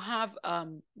 we'll have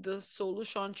the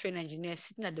solution train engineer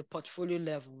sitting at the portfolio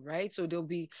level, right? So there'll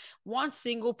be one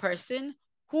single person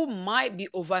who might be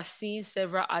overseeing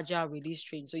several agile release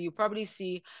trains. So you probably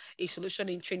see a solution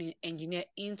in training engineer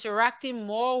interacting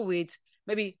more with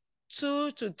maybe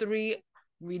 2 to 3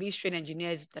 release train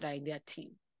engineers that are in their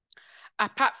team.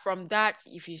 Apart from that,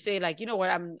 if you say like, you know what,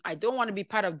 I don't want to be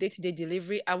part of day-to-day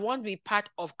delivery, I want to be part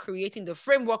of creating the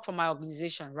framework for my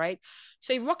organization, right?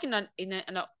 So if you're working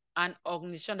an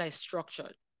organization that is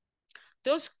structured,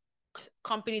 those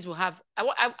companies will have,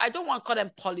 I don't want to call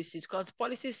them policies because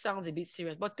policies sounds a bit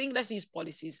serious, but let's use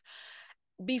policies.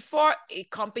 Before a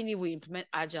company will implement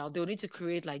agile, they'll need to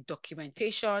create like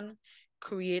documentation,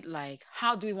 create like,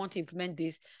 how do we want to implement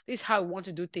this is how we want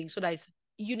to do things, so that it's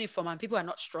uniform and people are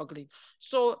not struggling.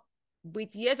 So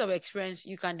with years of experience,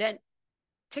 you can then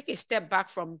take a step back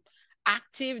from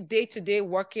active day-to-day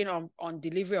working on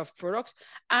delivery of products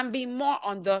and be more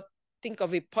on the, think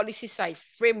of a policy side,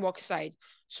 framework side.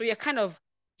 So you're kind of,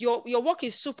 your work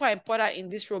is super important in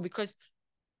this role because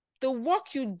the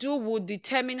work you do will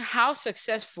determine how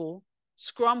successful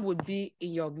Scrum would be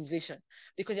in your organization,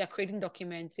 because you're creating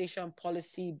documentation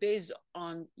policy based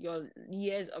on your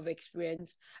years of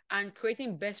experience and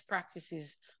creating best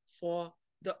practices for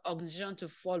the organization to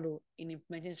follow in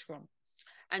implementing Scrum.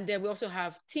 And then we also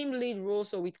have team lead roles.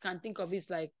 So we can think of it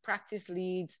like practice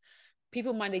leads,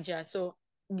 people manager. So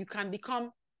you can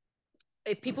become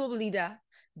a people leader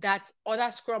that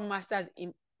other Scrum Masters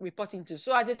reporting to.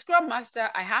 So as a Scrum Master,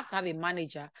 I have to have a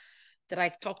manager that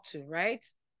I talk to, right?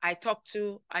 I talk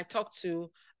to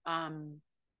um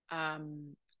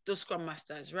those Scrum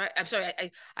Masters, right? I'm sorry,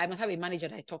 I must have a manager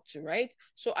that I talk to, right?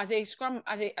 So as a Scrum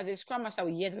Master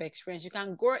with years of experience, you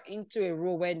can go into a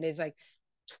role where there's like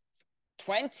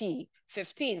 20,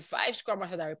 15, 5 Scrum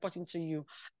Masters that are reporting to you,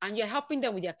 and you're helping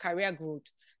them with their career growth,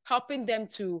 helping them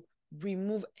to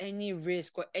remove any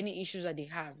risk or any issues that they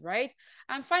have, right?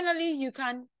 And finally, you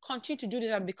can continue to do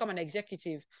this and become an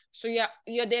executive. So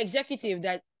you're the executive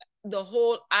that the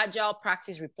whole agile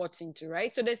practice reports into,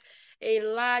 right? So there's a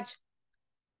large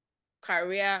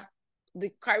career, the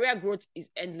career growth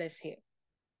is endless here.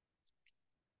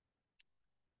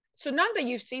 So now that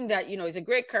you've seen that, it's a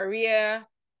great career,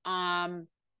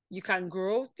 you can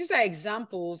grow. These are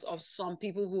examples of some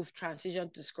people who've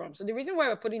transitioned to Scrum. So the reason why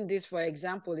we're putting this for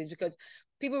example is because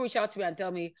people reach out to me and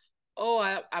tell me, oh,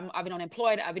 I've been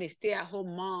unemployed, I've been a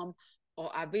stay-at-home mom,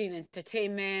 or I've been in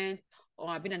entertainment, or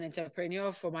I've been an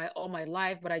entrepreneur for all my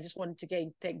life, but I just wanted to get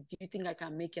in tech. Do you think I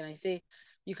can make it? And I say,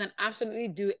 you can absolutely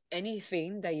do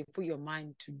anything that you put your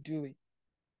mind to do it.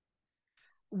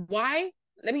 Why?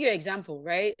 Let me give you an example,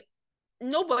 right?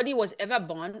 Nobody was ever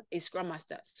born a Scrum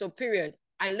Master. So period.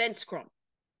 I learned Scrum,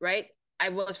 right? I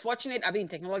was fortunate. I've been in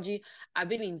technology. I've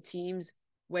been in teams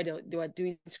where they were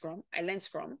doing Scrum. I learned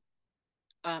Scrum.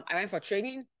 I went for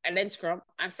training. I learned Scrum.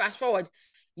 And fast forward,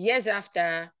 years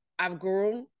after, I've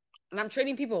grown and I'm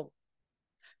training people.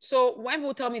 So when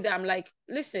people tell me that, I'm like,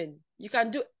 listen, you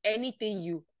can do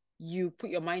anything you put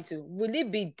your mind to. Will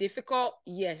it be difficult?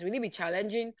 Yes. Will it be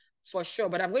challenging? For sure.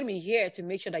 But I'm going to be here to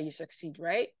make sure that you succeed,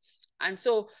 right? And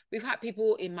so we've had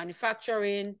people in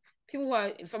manufacturing, people who are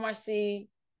in pharmacy,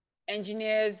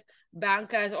 engineers,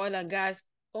 bankers, oil and gas,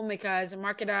 homemakers,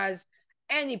 marketers,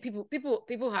 any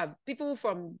people have people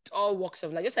from all walks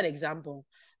of life. Just an example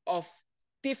of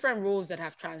different roles that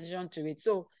have transitioned to it.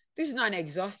 So this is not an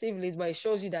exhaustive list, but it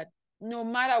shows you that no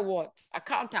matter what,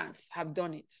 accountants have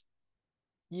done it.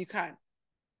 You can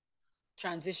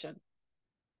transition.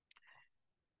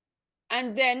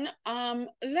 And then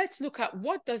let's look at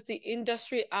what does the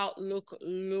industry outlook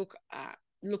look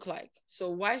like. So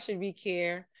why should we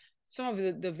care? Some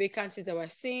of the vacancies that we're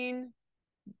seeing,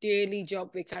 daily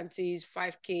job vacancies,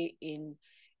 5K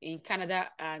in Canada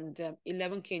and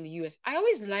 11K in the US. I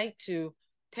always like to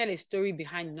tell a story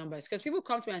behind numbers because people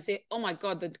come to me and say, oh my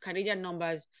God, the Canadian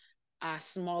numbers are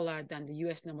smaller than the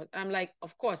US numbers. I'm like,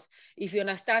 of course, if you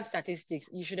understand statistics,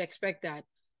 you should expect that.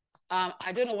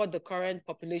 I don't know what the current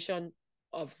population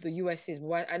of the US is,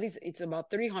 but at least it's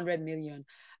about 300 million.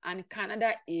 And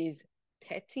Canada is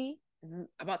 30,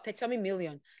 about 30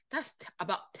 million. That's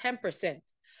about 10%.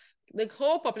 The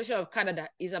whole population of Canada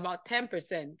is about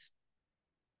 10%,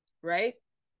 right?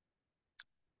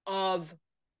 Of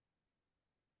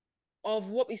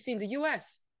what we see in the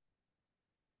US.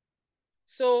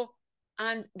 So,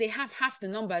 and they have half the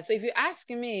numbers. So if you ask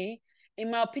me, in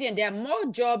my opinion, there are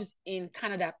more jobs in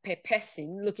Canada per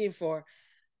person looking for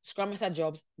Scrum Master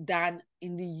jobs than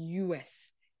in the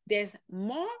US. There's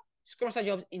more Scrum Master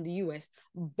jobs in the US,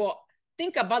 but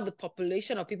think about the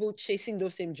population of people chasing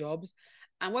those same jobs.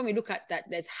 And when we look at that,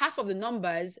 there's half of the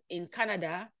numbers in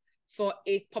Canada for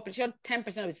a population 10%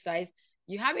 of the size.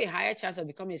 You have a higher chance of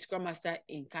becoming a Scrum Master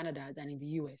in Canada than in the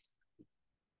US.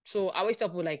 So I always tell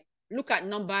people like, look at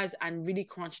numbers and really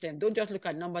crunch them. Don't just look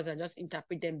at numbers and just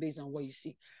interpret them based on what you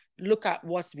see. Look at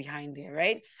what's behind there,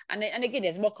 right? And again,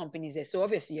 there's more companies there. So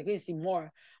obviously you're going to see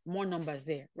more numbers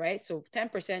there, right? So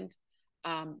 10%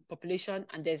 population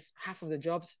and there's half of the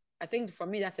jobs. I think for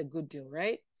me, that's a good deal,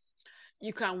 right?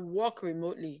 You can work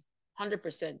remotely,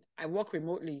 100%. I work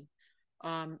remotely.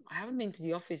 I haven't been to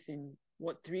the office in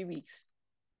 3 weeks.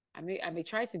 I may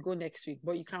try to go next week,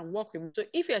 but you can work remote. So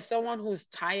if you're someone who's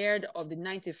tired of the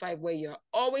 9 to 5 where you're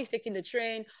always taking the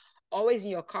train, always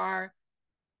in your car,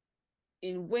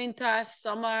 in winter,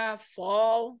 summer,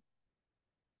 fall,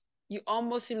 you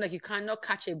almost seem like you cannot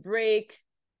catch a break.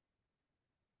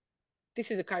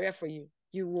 This is a career for you.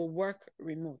 You will work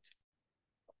remote.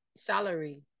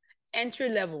 Salary, entry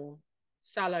level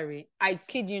salary. I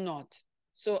kid you not.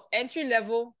 So entry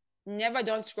level, never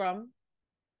done Scrum,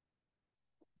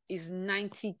 is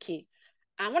 90K.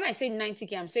 And when I say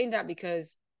 90K, I'm saying that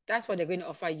because that's what they're going to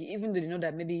offer you, even though they know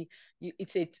that maybe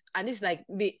it's and it's like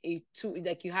maybe a two,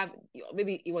 like you have,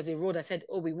 maybe it was a role that said,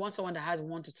 oh, we want someone that has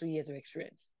 1 to 2 years of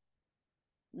experience.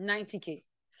 90K.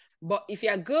 But if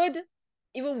you're good,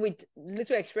 even with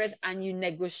little experience and you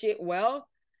negotiate well,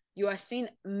 you are seeing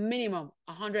minimum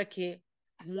 100K,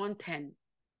 110.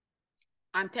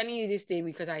 I'm telling you this thing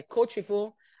because I coach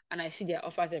people and I see their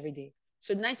offers every day.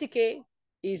 So 90K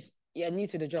is you're new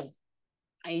to the job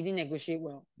and you didn't negotiate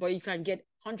well, but you can get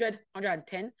 100,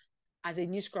 110 as a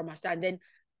new Scrum Master. And then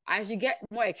as you get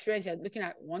more experience, you're looking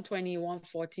at 120,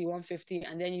 140, 150,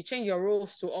 and then you change your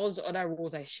roles to all the other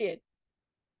roles I shared.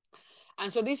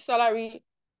 And so this salary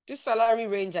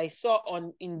range I saw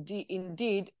on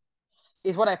Indeed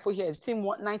is what I put here. It's between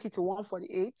 190 to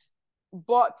 148,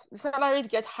 but the salaries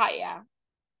get higher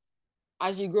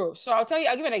as you grow. So I'll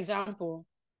give an example.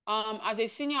 As a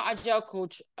senior agile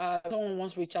coach, someone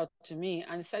once reached out to me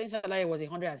and the starting salary was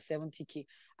 170K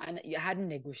and you hadn't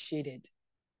negotiated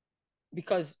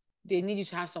because they need you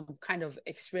to have some kind of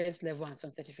experience level and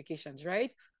some certifications,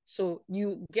 right? So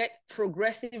you get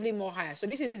progressively more higher. So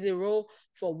this is the role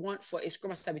for a Scrum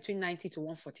Master between 90 to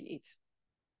 148.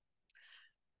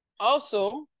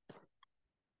 Also,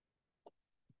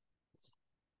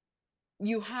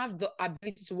 you have the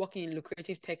ability to work in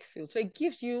lucrative tech field. So it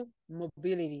gives you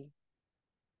mobility.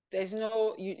 There's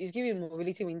no, it's giving you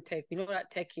mobility in tech. You know that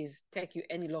tech, you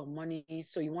earn a lot of money.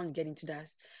 So you want to get into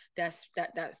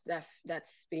that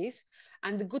space.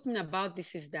 And the good thing about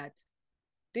this is that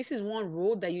this is one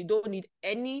role that you don't need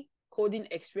any coding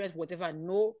experience, whatever,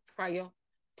 no prior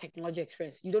technology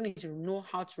experience. You don't need to know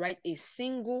how to write a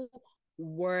single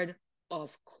word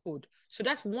of code. So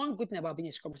that's one good thing about being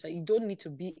a Scrum Master. You don't need to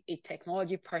be a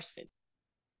technology person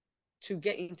to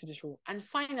get into this role. And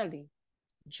finally,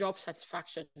 job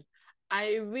satisfaction.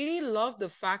 I really love the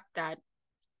fact that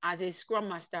as a Scrum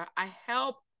Master, I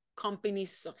help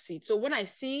companies succeed. So when I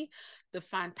see the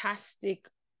fantastic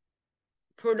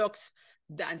products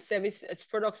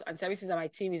products and services that my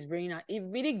team is bringing out, it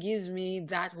really gives me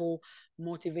that whole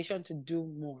motivation to do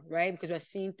more, right? Because we're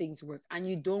seeing things work, and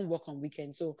you don't work on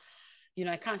weekends. So,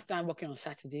 I can't stand working on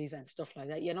Saturdays and stuff like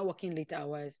that. You're not working late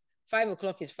hours. 5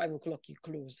 o'clock is 5 o'clock, you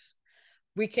close.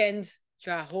 Weekends,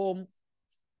 you're at home,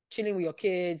 chilling with your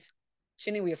kids,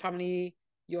 chilling with your family,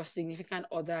 your significant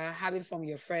other, having fun with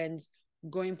your friends,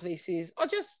 going places, or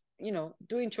just,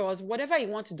 doing chores, whatever you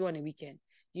want to do on a weekend.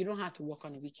 You don't have to work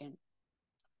on a weekend.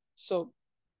 So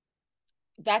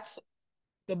that's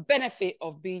the benefit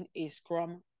of being a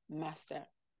Scrum Master.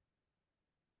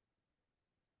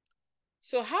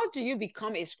 So how do you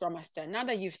become a Scrum Master? Now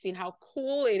that you've seen how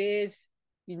cool it is,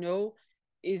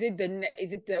 is it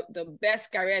the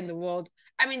best career in the world?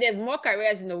 I mean, there's more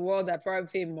careers in the world that probably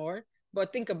pay more,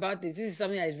 but think about this. This is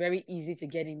something that is very easy to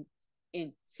get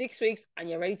in 6 weeks, and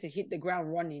you're ready to hit the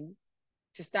ground running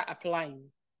to start applying,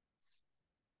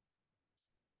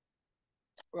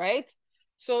 right?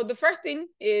 So the first thing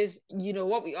is,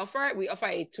 what we offer. We offer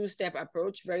a two-step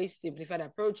approach, very simplified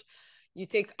approach. You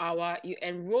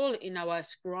enroll in our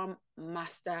Scrum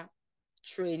Master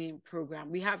training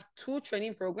program. We have two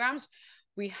training programs.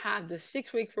 We have the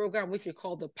 6-week program, which we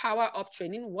call the Power Up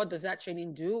training. What does that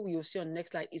training do? You'll see on the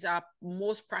next slide. It's our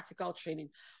most practical training.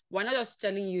 We're not just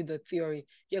telling you the theory.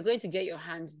 You're going to get your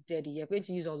hands dirty. You're going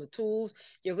to use all the tools.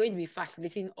 You're going to be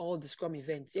facilitating all the Scrum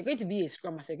events. You're going to be a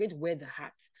Scrum Master. You're going to wear the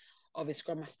hat of a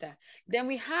Scrum Master. Then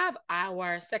we have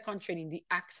our second training, the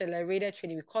accelerated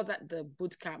training. We call that the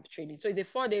bootcamp training. So it's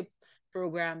a 4-day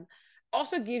program.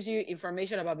 Also gives you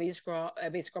information about being Scrum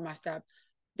Master.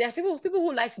 There are people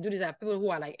who like to do this, are people who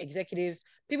are like executives,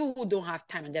 people who don't have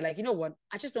time, and they're like, you know what?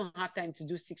 I just don't have time to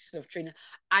do 6 weeks of training.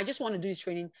 I just want to do this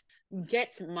training,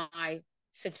 get my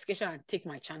certification, and take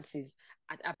my chances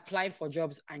at applying for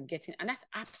jobs and getting, and that's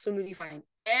absolutely fine.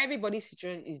 Everybody's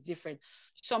situation is different.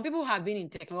 Some people have been in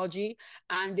technology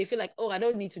and they feel like, oh, I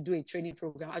don't need to do a training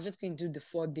program. I'm just going to do the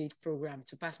 4-day program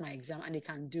to pass my exam, and they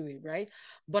can do it, right?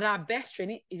 But our best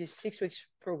training is a 6 weeks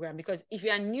program, because if you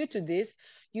are new to this,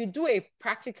 you do a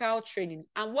practical training.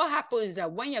 And what happens is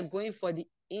that when you're going for the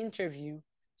interview,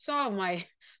 some of my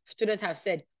students have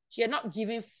said, you're not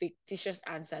giving fictitious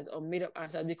answers or made up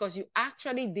answers, because you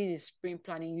actually did a sprint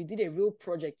planning. You did a real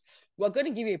project. We're going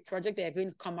to give you a project that you're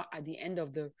going to come out at the end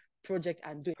of the project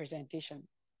and do a presentation.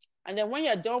 And then when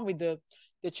you're done with the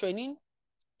training,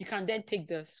 you can then take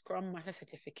the Scrum Master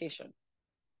certification.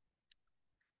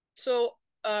 So,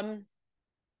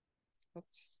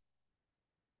 oops.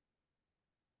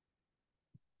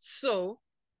 So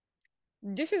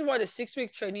this is what the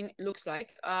 6-week training looks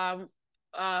like.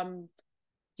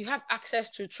 You have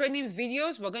access to training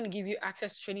videos. We're going to give you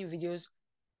access to training videos.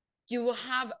 You will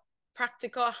have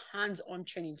practical hands-on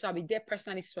training. So I'll be there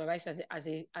personally supervised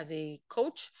as a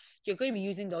coach. You're going to be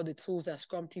using all the tools that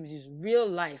Scrum teams use, real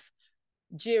life.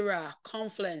 Jira,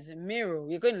 Confluence, Miro.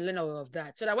 You're going to learn all of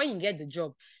that so that when you get the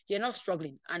job, you're not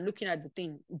struggling and looking at the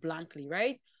thing blankly,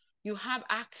 right? You have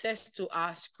access to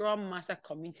our Scrum Master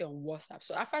community on WhatsApp.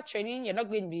 So after training, it's not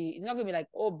going to be like,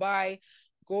 oh, bye,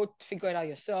 go figure it out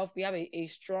yourself. We have a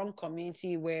strong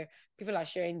community where people are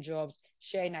sharing jobs,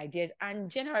 sharing ideas,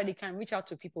 and generally can reach out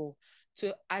to people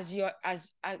to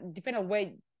depending on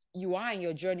where you are in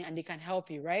your journey, and they can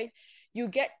help you, right? You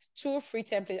get 2 free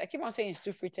templates. I keep on saying it's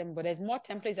 2 free templates, but there's more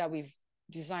templates that we've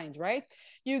designed, right?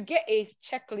 You get a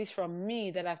checklist from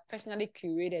me that I've personally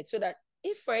curated, so that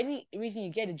if for any reason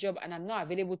you get a job and I'm not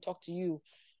available to talk to you,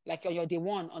 like on your day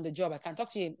one on the job, I can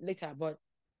talk to you later, but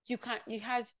it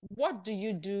has, what do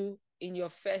you do in your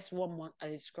first 1 month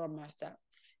as a Scrum Master?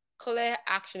 Clear,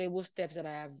 actionable steps that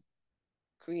I have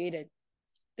created.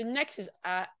 The next is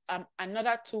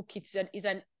another toolkit.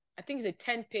 I think it's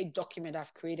a 10-page document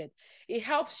I've created. It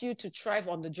helps you to thrive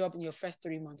on the job in your first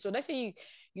 3 months. So let's say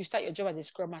you start your job as a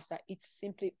Scrum Master. It's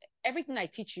simply everything I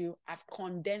teach you, I've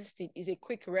condensed it. It's a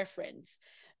quick reference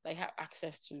that you have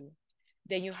access to.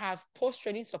 Then you have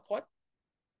post-training support.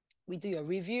 We do your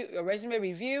resume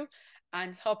review,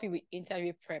 and help you with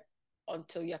interview prep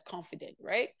until you're confident,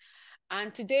 right?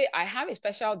 And today I have a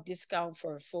special discount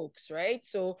for folks, right?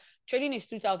 So training is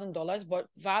 $2,000, but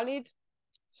valid.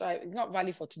 Sorry, it's not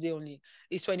valid for today only.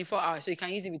 It's 24 hours. So you can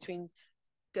use it between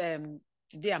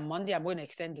today and Monday. I'm going to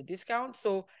extend the discount.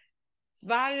 So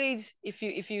valid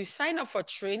if you sign up for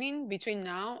training between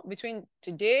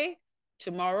today,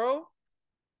 tomorrow,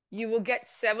 you will get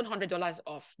 $700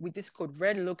 off with this code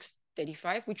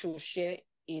RedLooks35, which we'll share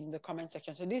in the comment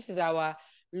section. So this is our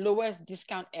lowest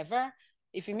discount ever.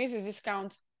 If you miss this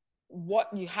discount, what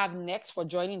you have next for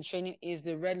joining training is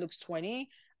the Redlooks20.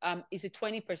 It's a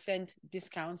 20%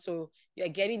 discount. So you're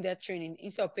getting that training.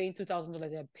 Instead of paying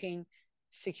 $2,000, you're paying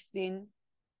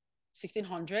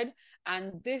 1,600.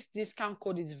 And this discount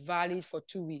code is valid for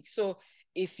 2 weeks. So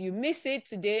if you miss it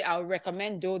today, I'll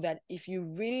recommend though that if you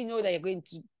really know that you're going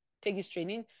to take this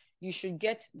training, you should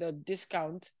get the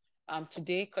discount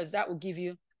today, because that will give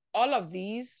you all of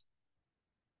this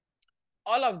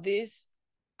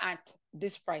at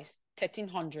this price,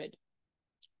 1,300.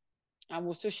 And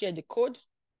we'll still share the code.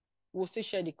 We'll still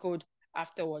share the code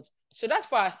afterwards. So that's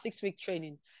for our 6-week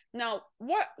training. Now,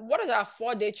 what does our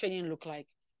 4-day training look like?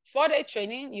 4-day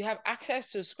training, you have access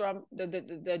to Scrum,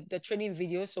 the training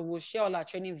videos. So we'll share all our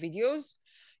training videos.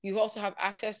 You also have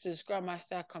access to the Scrum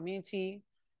Master community,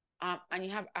 and you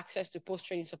have access to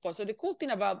post-training support. So the cool thing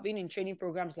about being in training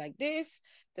programs like this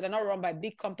that are not run by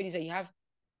big companies, that you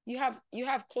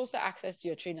have closer access to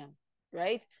your trainer,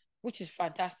 right? Which is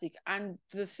fantastic. And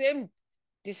the same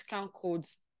discount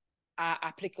codes are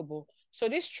applicable. So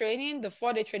this training, the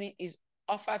 4-day training, is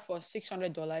offered for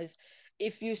 $600.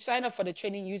 If you sign up for the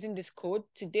training using this code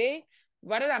today,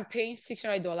 rather than paying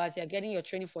 $600, you're getting your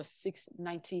training for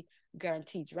 $690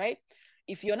 guaranteed, right?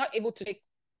 If you're not able to take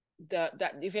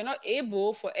if you're not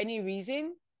able for any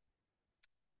reason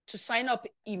to sign up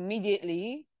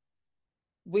immediately,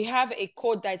 we have a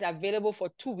code that is available for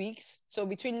 2 weeks. So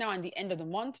between now and the end of the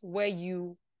month, where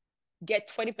you get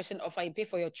 20% off and you pay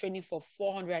for your training for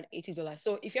 $480.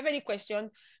 So if you have any question,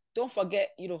 don't forget,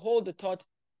 hold the thought,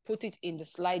 put it in the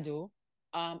Slido,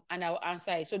 and I'll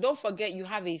answer it. So don't forget, you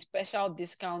have a special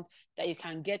discount that you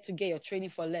can get to get your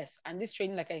training for less. And this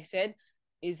training, like I said,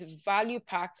 is value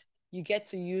packed. You get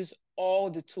to use all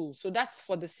the tools. So that's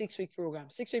for the 6-week program.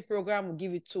 6-week program will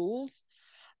give you tools,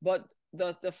 but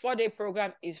the 4-day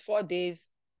program is 4 days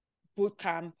boot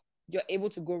camp. You're able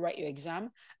to go write your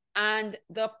exam. And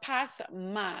the pass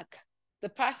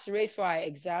rate for our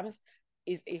exams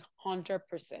is 100%.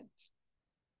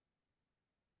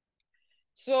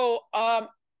 So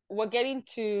we're getting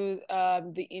to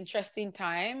the interesting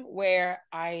time where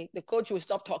the coach will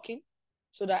stop talking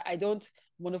so that I don't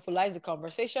monopolize the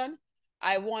conversation.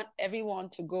 I want everyone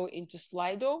to go into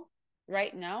Slido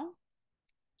right now.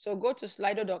 So go to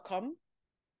slido.com,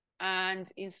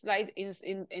 and in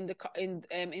slido.com,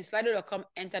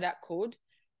 enter that code,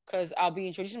 because I'll be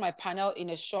introducing my panel in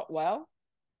a short while,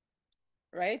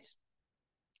 right?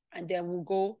 And then we'll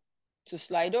go to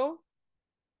Slido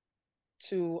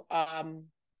to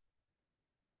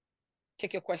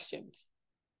take your questions.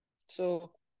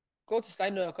 So go to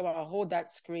slido.com. I'll hold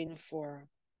that screen for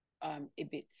a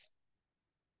bit.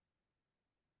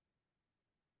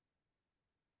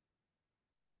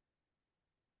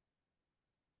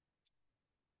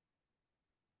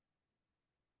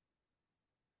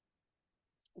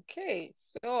 Okay,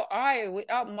 so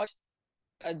without much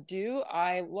ado,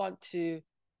 I want to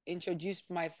introduce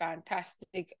my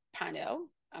fantastic panel.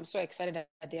 I'm so excited that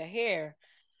they're here.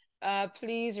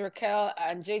 Please, Raquel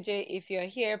and JJ, if you're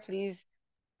here, please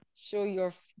show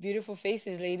your beautiful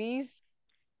faces, ladies.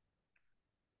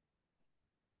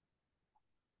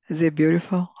 Is it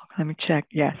beautiful? Let me check.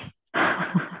 Yes.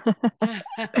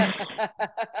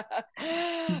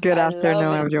 Good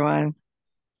afternoon, everyone.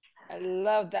 I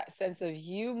love that sense of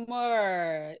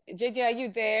humor. JJ, are you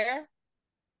there?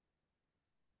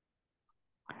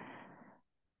 I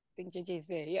think JJ is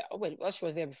there. Yeah. Oh, wait. Well, she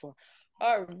was there before.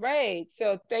 All right.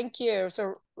 So thank you.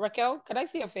 So Raquel, can I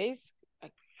see your face?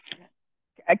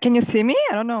 Can you see me?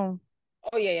 I don't know.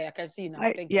 Oh, yeah, I can see you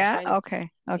now. Thank you. Yeah? Okay.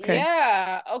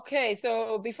 Yeah. Okay.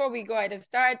 So before we go ahead and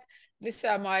start, these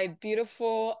are my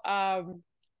beautiful,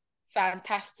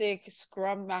 fantastic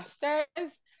Scrum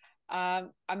Masters.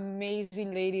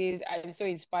 Amazing ladies. I'm so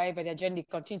inspired by their journey. They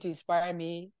continue to inspire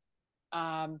me.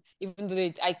 Even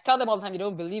though I tell them all the time they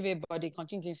don't believe it, but they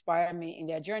continue to inspire me in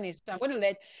their journey. So I'm going to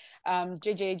let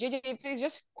JJ, please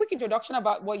just quick introduction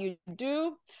about what you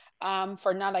do.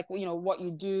 For now, like what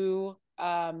you do,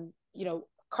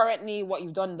 currently, what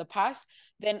you've done in the past.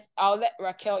 Then I'll let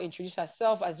Raquel introduce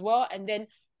herself as well, and then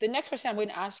the next question I'm going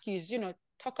to ask you is,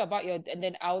 talk about and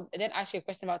then I'll ask you a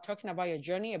question about talking about your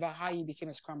journey, about how you became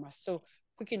a Scrum Master. So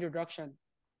quick introduction.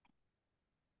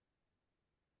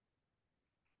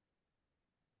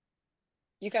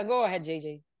 You can go ahead,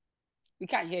 JJ. We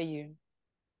can't hear you.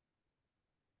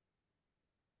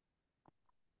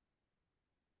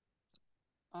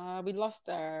 We lost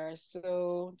her.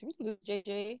 So did we lose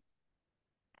JJ?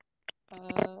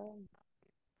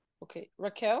 Okay,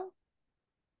 Raquel.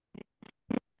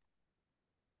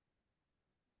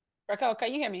 Raquel,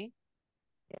 can you hear me?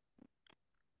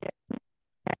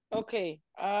 Okay.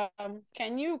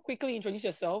 Can you quickly introduce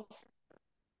yourself?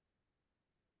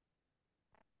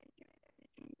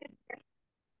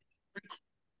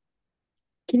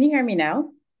 Can you hear me now?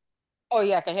 Oh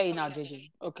yeah, I can hear you now,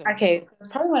 JJ. Okay. Okay, so it's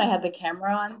probably when I had the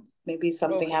camera on. Maybe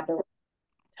something Okay. happened with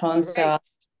the All tone, right. so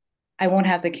I won't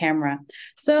have the camera.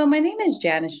 So my name is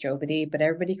Janice Jobity, but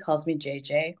everybody calls me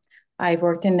JJ. I've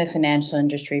worked in the financial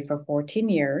industry for 14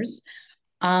 years.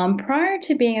 Prior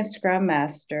to being a Scrum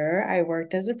Master, I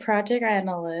worked as a project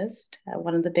analyst at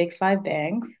one of the big five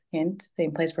banks, hint,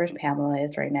 same place where Pamela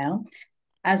is right now,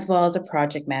 as well as a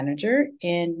project manager.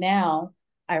 And now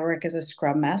I work as a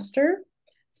Scrum Master.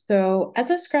 So, as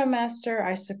a Scrum Master,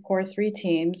 I support three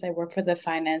teams. I work for the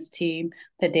finance team,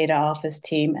 the data office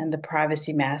team, and the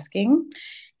privacy masking.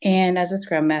 And as a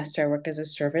Scrum Master, I work as a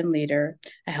servant leader.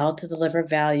 I help to deliver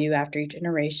value after each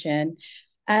iteration,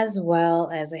 as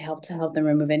well as I help them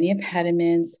remove any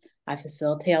impediments. I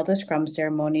facilitate all the Scrum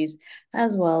ceremonies,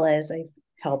 as well as I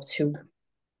help to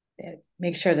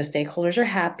make sure the stakeholders are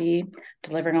happy,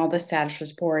 delivering all the status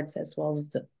reports, as well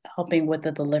as helping with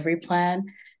the delivery plan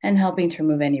and helping to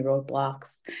remove any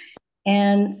roadblocks.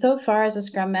 And so far as a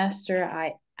Scrum Master,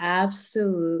 I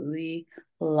absolutely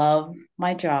love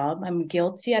my job. I'm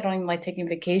guilty. I don't even like taking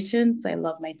vacations. I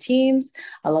love my teams.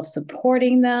 I love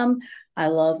supporting them. I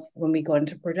love when we go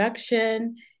into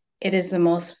production. It is the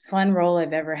most fun role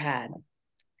I've ever had.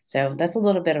 So that's a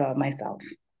little bit about myself.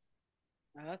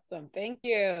 Awesome. Thank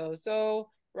you. So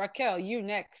Raquel, you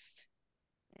next.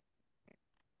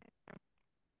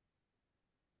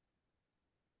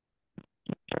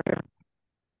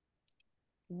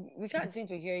 We can't seem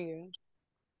to hear you.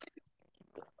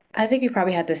 I think you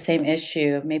probably had the same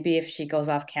issue. Maybe if she goes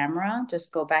off camera,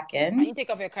 just go back Can you in. take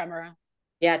off your camera?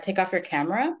 Yeah, take off your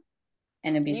camera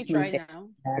and it'll be Can you try smooth now?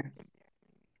 there.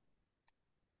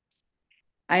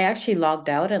 I actually logged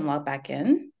out and logged back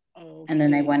in, and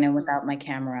then I went Okay. in without my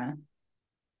camera.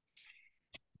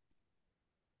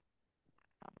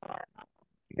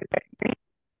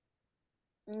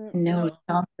 No, No.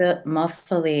 not the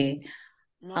muffly.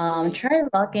 Muffly. Try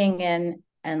logging in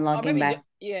and Or logging maybe back.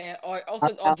 yeah, or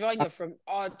also or join your from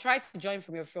or try to join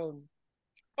from your phone.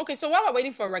 Okay, so while we're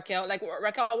waiting for Raquel, like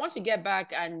Raquel, once you get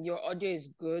back and your audio is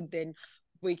good, then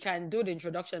we can do the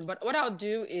introduction. But what I'll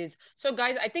do is, so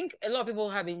guys, I think a lot of people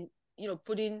have been,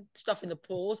 putting stuff in the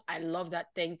polls. I love that.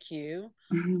 Thank you.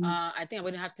 I think I'm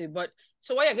going to have to, but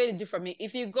so what you're going to do for me,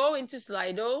 if you go into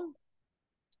Slido,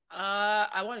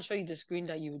 I want to show you the screen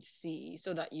that you would see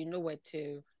so that you know where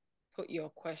to put your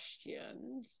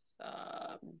questions.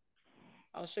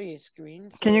 I'll show you a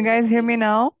screen. Can you So guys let's hear see. me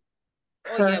now?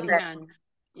 Oh yeah, we Perfect. can.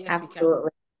 Yes, we can.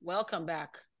 Absolutely. Welcome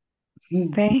back.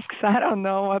 Thanks. I don't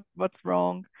know what's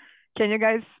wrong. Can you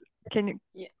guys can you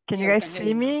Yeah, can you we guys can hear see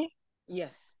you now. me?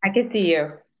 Yes. I can see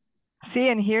you See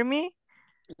and hear me?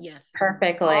 Yes.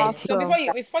 perfectly. So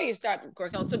Awesome. before you start,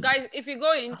 Raquel, so guys, if you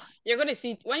go in, you're going to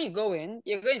see when you go in,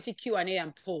 you're going to see Q&A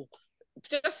and poll.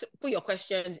 Just put your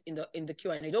questions in the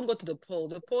Q&A. Don't go to the poll.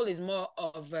 The poll is more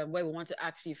of where we want to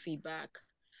ask you feedback.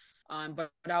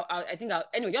 But I think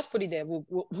anyway, just put it there.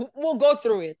 We'll go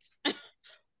through it.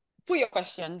 Put your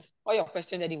questions, all your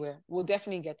questions anywhere. We'll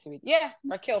definitely get to it. Yeah,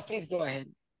 Raquel, please go ahead.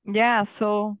 Yeah,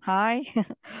 so hi.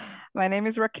 My name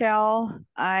is Raquel.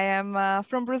 I am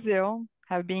from Brazil.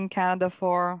 Have been in Canada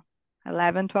for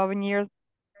 11, 12 years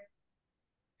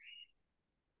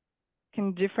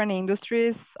in different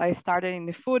industries. I started in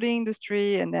the food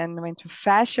industry and then went to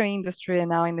fashion industry and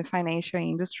now in the financial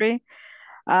industry.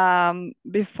 My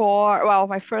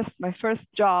first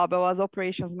job I was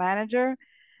operations manager.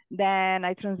 Then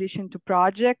I transitioned to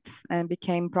projects and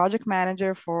became project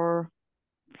manager for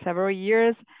several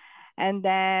years. And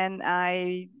then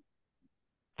I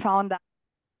found out.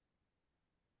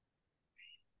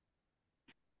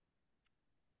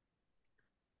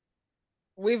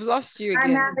 We've lost you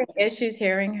I'm again. having issues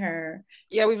hearing her.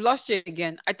 Yeah, we've lost you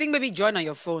again. I think maybe join on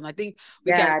your phone. I think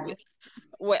we can. Yeah,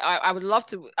 I would love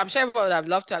to. I'm sure everyone would have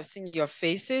loved to have seen your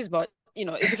faces, but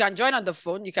if you can join on the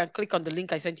phone, you can click on the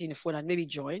link I sent you in the phone and maybe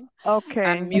join Okay.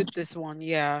 and mute this one.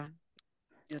 Yeah,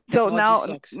 So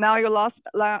technology sucks. now you lost.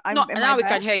 No, Am I now we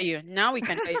can back? hear you. Now we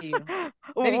can hear you.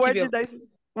 Maybe Where keep your. did I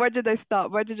where did I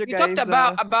stop? Where did you You talked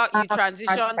guys about you project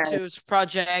transition manager. to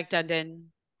project and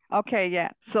then. Okay, yeah.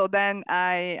 So then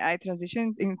I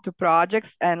transitioned into projects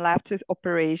and left with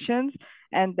operations.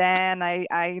 And then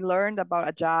I learned about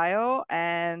Agile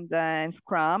and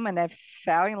Scrum, and I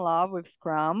fell in love with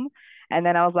Scrum. And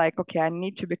then I was like, okay, I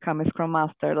need to become a Scrum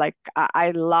Master. Like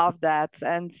I love that.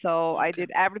 And so I Okay.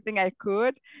 did everything I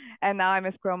could. And now I'm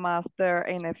a Scrum Master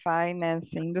in the finance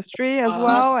industry as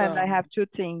well. And I have Awesome. two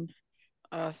teams.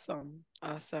 Awesome.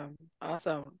 Awesome.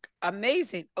 Awesome.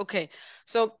 Amazing. Okay.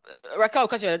 So, Raquel,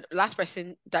 because you're the last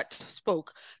person that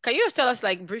spoke, can you just tell us,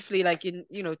 like, briefly, like in,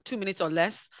 2 minutes or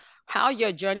less, how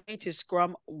your journey to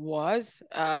Scrum was?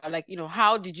 Like,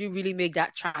 how did you really make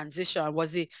that transition?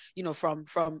 Was it, from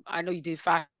I know you did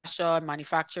fashion,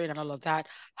 manufacturing and all of that.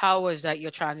 How was that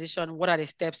your transition? What are the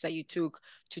steps that you took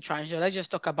to transition? Let's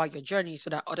just talk about your journey so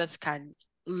that others can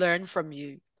learn from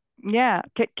you. Yeah.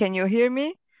 Can you hear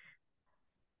me?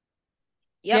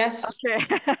 Yep. Yes. Okay.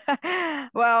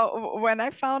 Well, when I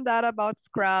found out about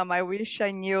Scrum, I wish I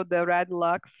knew the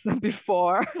Redluxe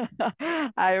before.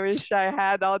 I wish I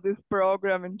had all this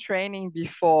program and training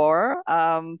before.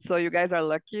 So you guys are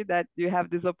lucky that you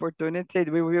have this opportunity.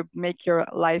 We will make your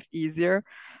life easier.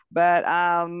 But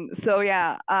so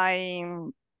yeah,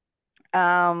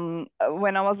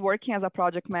 when I was working as a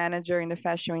project manager in the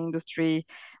fashion industry,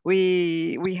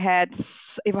 we had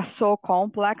it was so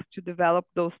complex to develop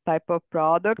those type of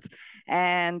products,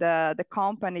 and the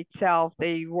company itself,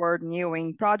 they were new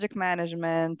in project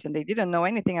management and they didn't know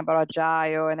anything about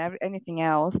agile and anything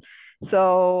else.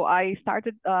 So I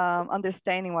started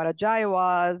understanding what agile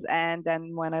was, and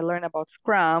then when I learned about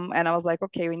Scrum, and I was like,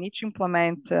 okay, we need to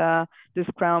implement the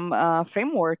Scrum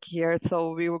framework here.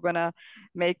 So we were gonna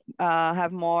make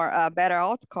have more better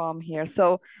outcome here.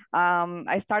 So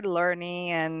I started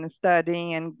learning and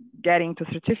studying and getting to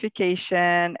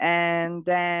certification. And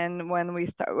then when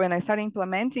I started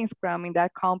implementing Scrum in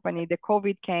that company, the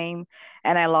COVID came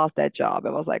and I lost that job.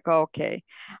 I was like, okay,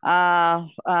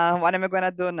 what am I gonna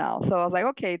do now? So I was like,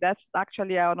 okay, that's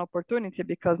actually an opportunity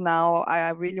because now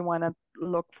I really want to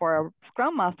look for a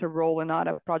Scrum Master role and not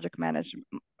a project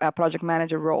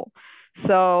manager role.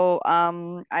 So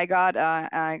I got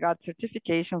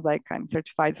certifications, like I'm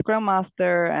certified Scrum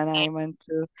Master, and I went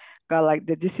to got like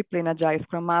the Discipline Agile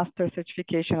Scrum Master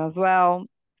certification as well.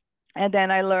 And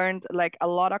then I learned like a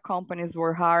lot of companies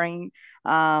were hiring,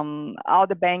 all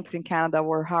the banks in Canada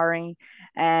were hiring,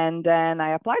 and then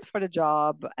I applied for the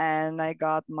job and I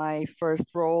got my first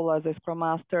role as a Scrum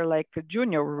Master, like a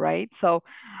junior, right? So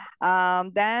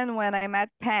then when I met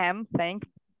Pam, thanks,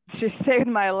 she saved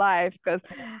my life because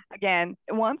again,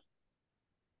 once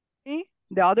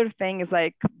the other thing is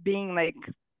like being like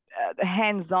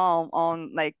hands-on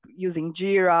on like using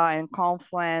Jira and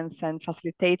Confluence and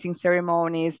facilitating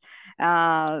ceremonies.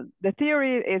 The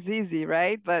theory is easy,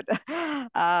 right? But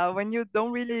when you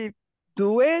don't really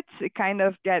do it, it kind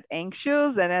of get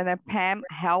anxious. And then Pam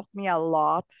helped me a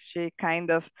lot. She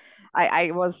kind of, I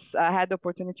had the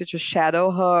opportunity to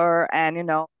shadow her,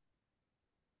 and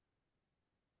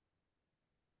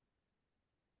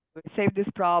save this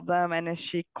problem, and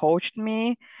she coached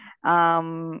me,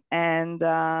 and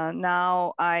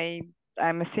now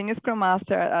I'm a senior scrum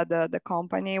master at the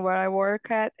company where I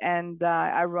work at, and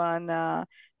I run the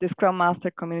Scrum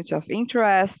Master community of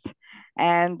interest.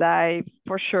 And I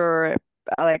for sure,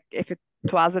 like, if it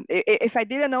wasn't, if I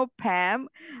didn't know Pam,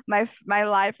 my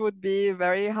life would be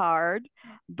very hard.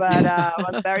 But I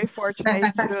was very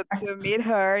fortunate to meet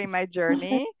her in my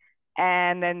journey,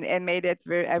 and then it made it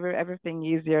everything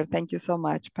easier. Thank you so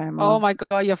much, Oh Pamela. my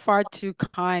God, you're far too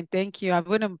kind. Thank you. I'm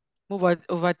going to move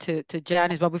over to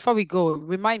Janice. But before we go,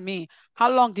 remind me, how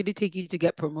long did it take you to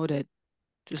get promoted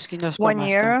to Senior Scrum One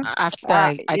Master year, after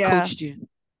I yeah, coached you?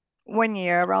 1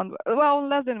 year, around, well,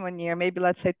 less than 1 year, maybe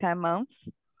let's say 10 months.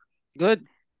 Good.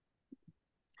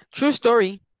 True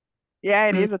story. Yeah,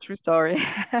 it Mm, is a true story.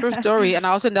 true story. And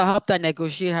I also helped her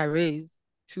negotiate her raise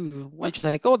too. When she's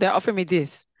like, oh, they're offering me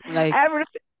this.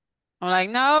 Everything. I'm like,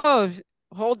 no,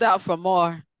 hold out for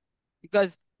more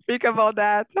because Speak about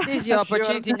that. this is your Sure.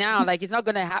 opportunity now. Like it's not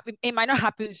gonna happen. It might not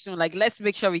happen soon. Like let's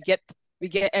make sure we get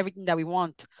everything that we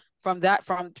want from that.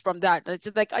 It's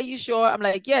just like, are you sure? I'm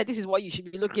like, yeah, this is what you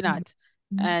should be looking at.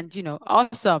 And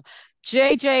awesome.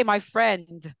 JJ, my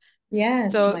friend.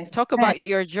 Yes, So my talk friend. about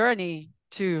your journey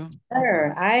too.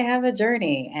 Sure, I have a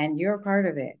journey and you're part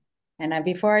of it. And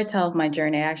before I tell my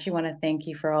journey, I actually want to thank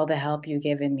you for all the help you've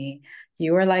given me.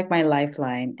 You are like my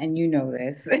lifeline, and you know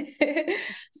this.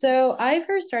 So I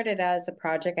first started as a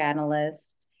project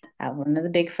analyst at one of the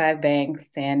big five banks,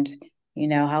 and you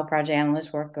know how project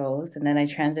analyst work goes. And then I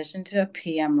transitioned to a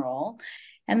PM role,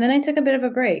 and then I took a bit of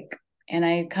a break. And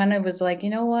I kind of was like,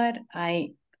 you know what?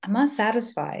 I'm not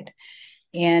satisfied.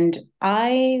 And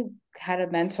I had a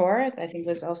mentor, I think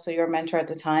was also your mentor at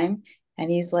the time.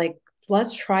 And he's like,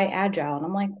 let's try Agile. And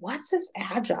I'm like, what's this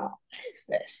Agile? What is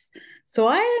this? So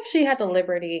I actually had the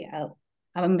liberty of,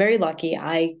 I'm very lucky.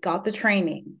 I got the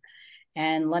training.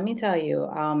 And let me tell you,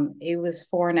 it was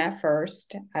foreign at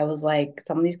first. I was like,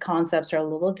 some of these concepts are a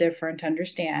little different to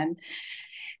understand.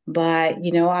 But,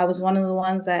 I was one of the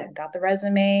ones that got the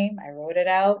resume. I wrote it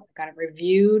out, got it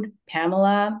reviewed.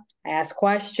 Pamela, I asked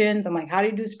questions. I'm like, how do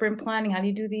you do sprint planning? How do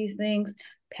you do these things?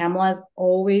 Pamela's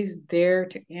always there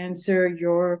to answer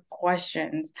your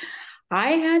questions.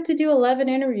 I had to do 11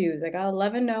 interviews. I got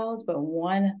 11 no's, but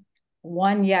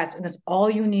one yes. And that's all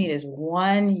you need is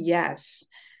one yes.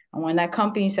 And when that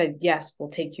company said, yes, we'll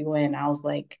take you in, I was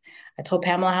like, I told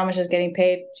Pamela how much is getting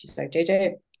paid. She's like,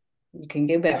 JJ, you can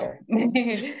do better.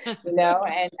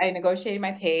 And I negotiated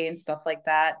my pay and stuff like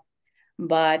that.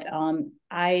 But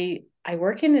I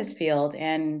work in this field,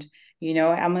 and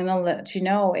I'm gonna let you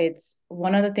know, it's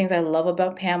one of the things I love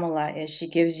about Pamela is she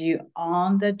gives you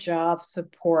on the job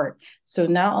support. So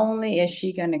not only is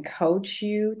she going to coach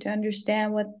you to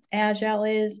understand what Agile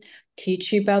is,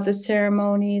 teach you about the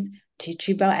ceremonies, teach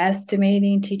you about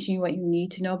estimating, teaching you what you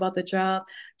need to know about the job,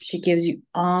 she gives you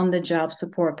on the job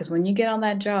support, because when you get on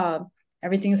that job,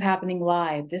 everything's happening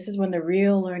live. This is when the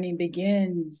real learning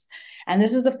begins. And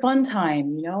this is the fun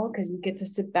time, because you get to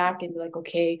sit back and be like,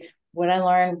 okay, what I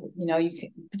learned,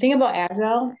 the thing about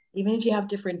Agile, even if you have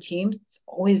different teams, it's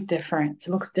always different.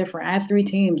 It looks different. I have 3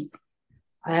 teams.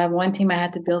 I have one team I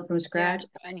had to build from scratch.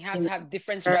 Yeah, and you have to have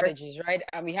different strategies, right?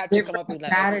 And we had to come up with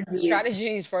like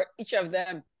strategies for each of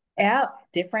them. Yeah,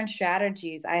 different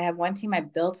strategies. I have one team I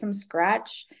built from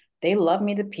scratch. They love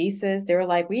me to pieces. They were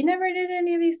like, we never did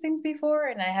any of these things before.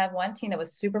 And I have one team that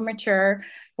was super mature,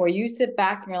 where you sit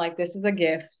back and you're like, this is a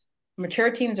gift. Mature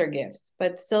teams are gifts,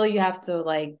 but still you have to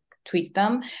like tweak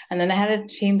them. And then I had a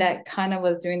team that kind of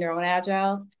was doing their own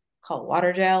Agile called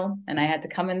Water Gel. And I had to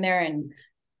come in there and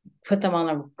put them on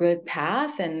a good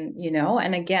path. And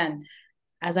again,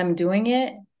 as I'm doing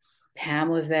it, Pam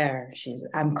was there.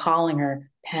 I'm calling her,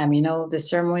 Pam, the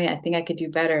ceremony, I think I could do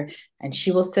better. And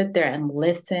she will sit there and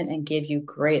listen and give you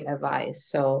great advice.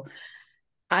 So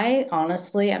I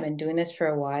honestly, I've been doing this for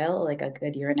a while, like a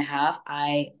good year and a half.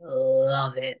 I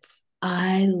love it.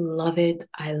 I love it.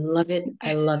 I love it.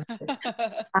 I love it.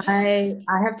 I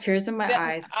have tears in my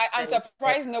eyes. I'm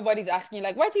surprised nobody's asking,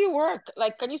 like, where do you work?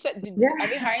 Like, can you say, Yeah, are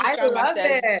they hiring I Scrum love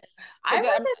Masters? it. I Because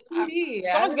was at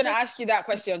TD. someone's going to ask you that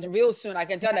question real soon. I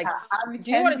can tell, like, I'm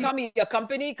do you want to Kenzie. tell me your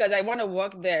company? Because I want to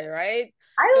work there, right?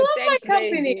 I So love thanks, my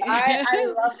company. lady. I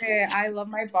love it. I love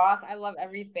my boss. I love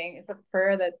everything. It's a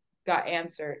prayer that got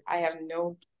answered.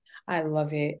 I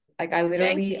love it. Like I Thanks,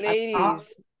 literally, I'm off.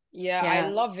 ladies. Yeah, I Yeah.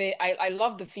 love it. I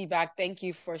love the feedback. Thank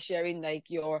you for sharing like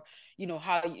your,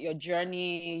 how your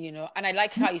journey, and I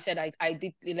like how you said I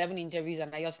did 11 interviews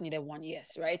and I just needed one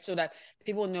yes, right? So that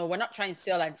people know we're not trying to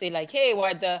sell and say like, hey,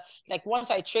 like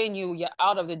once I train you, you're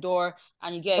out of the door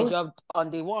and you get a Oh, job on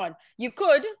day one. You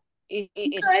could,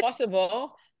 it's good.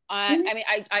 possible. Mhm. I mean,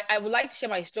 I would like to share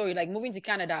my story. Like moving to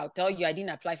Canada, I'll tell you, I didn't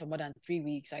apply for more than 3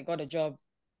 weeks. I got a job,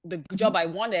 the job I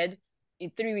wanted in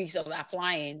 3 weeks of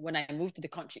applying when I moved to the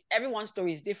country. Everyone's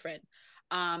story is different.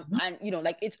 And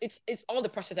like it's all the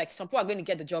process. Like some people are going to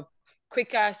get the job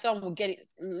quicker, some will get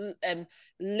it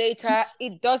later.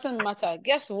 It doesn't matter.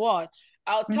 Guess what?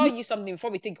 I'll tell Mhm. you something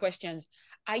before we take questions.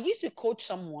 I used to coach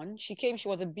someone. She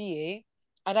was a BA,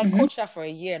 and I Mhm. coached her for a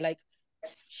year. Like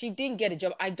she didn't get a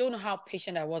job. I don't know how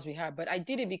patient I was with her, but I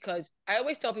did it because I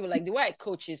always tell people like the way I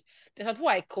coach is there's some people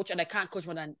I coach and I can't coach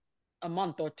more than a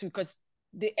month or two because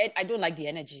I don't like the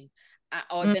energy.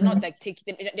 Or they're not Mhm. like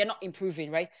taking they're not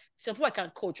improving, right? Some people I can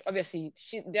coach, obviously.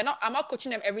 They're not I'm not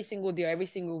coaching them every single day or every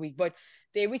single week, but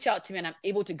they reach out to me and I'm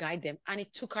able to guide them. And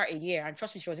it took her a year, and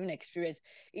trust me, she was even experienced.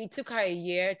 It took her a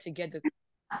year to get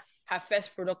her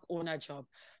first product owner job.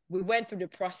 We went through the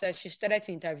process. She started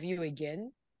to interview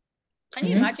again. Can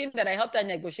you Mhm. imagine that I helped her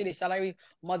negotiate a salary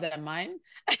more than mine?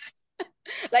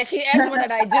 Like she earns more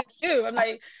than I do. I'm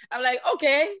like,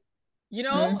 okay,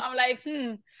 Mhm. I'm like,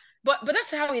 But that's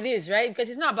how it is, right? Because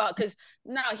it's not about because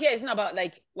now here it's not about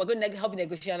like we're going to help you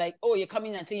negotiate. Like, oh, you're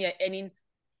coming until you're earning,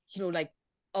 like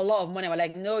a lot of money. We're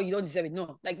like, no, you don't deserve it.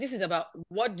 No, like this is about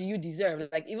what do you deserve.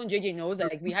 Like even JJ knows.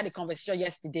 Like we had a conversation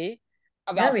yesterday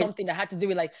Yeah, about something that had to do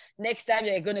with like next time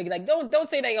you're gonna like don't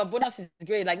say that your bonus is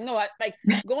great. Like no, like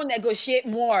go negotiate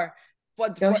more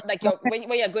go. for like your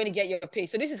when you're going to get your pay.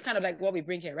 So this is kind of like what we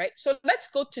bring here, right? So let's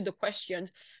go to the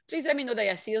questions. Please let me know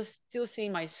that you're still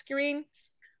seeing my screen.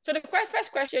 So the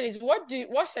first question is, what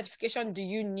certification do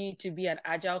you need to be an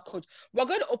agile coach? We're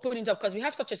going to open it up because we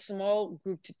have such a small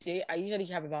group today. I usually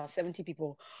have about 70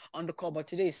 people on the call, but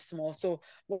today is small. So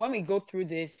when we go through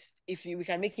this, we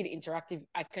can make it interactive,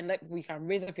 we can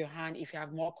raise up your hand if you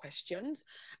have more questions,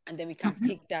 and then we can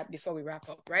take that before we wrap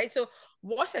up, right? So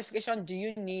what certification do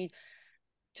you need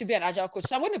to be an agile coach?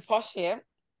 So I'm going to pause here.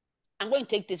 I'm going to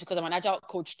take this because I'm an agile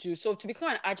coach too. So to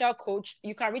become an agile coach,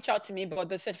 you can reach out to me, but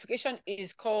the certification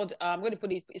is called, I'm going to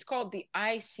put it, it's called the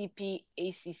ICP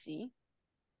ACC.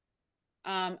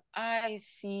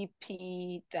 ICP-A-ACC.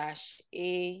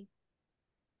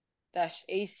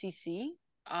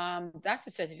 That's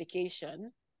the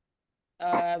certification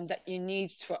that you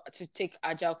need to take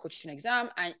agile coaching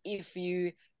exam. And if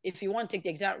you want to take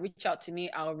the exam, reach out to me.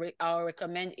 I'll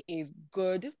recommend a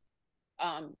good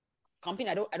company.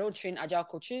 I don't train agile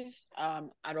coaches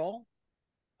at all.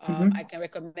 I can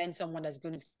recommend someone that's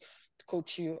going to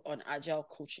coach you on agile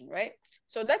coaching, right?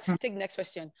 So let's take the next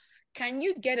question. Can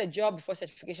you get a job before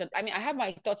certification? I mean, I have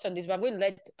my thoughts on this, but I'm going to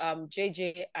let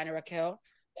JJ and Raquel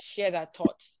share their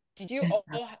thoughts. Did you all,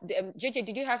 JJ,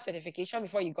 did you have certification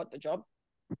before you got the job?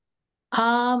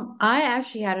 I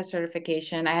actually had a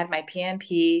certification. I had my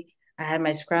PMP, I had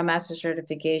my Scrum Master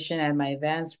certification, I had my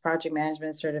advanced project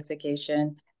management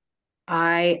certification.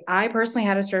 I personally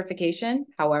had a certification.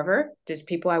 However, there's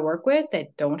people I work with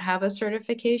that don't have a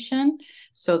certification.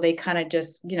 So they kind of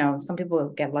just, some people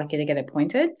get lucky to get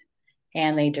appointed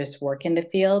and they just work in the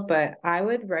field. But I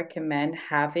would recommend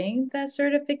having that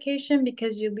certification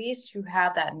because at least you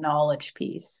have that knowledge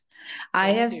piece.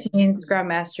 I have seen Scrum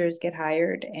Masters get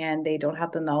hired and they don't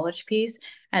have the knowledge piece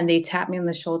and they tap me on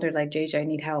the shoulder like, JJ, I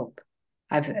need help.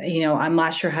 I'm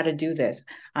not sure how to do this.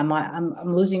 I'm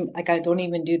losing, like, I don't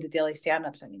even do the daily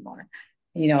stand-ups anymore.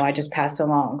 I just pass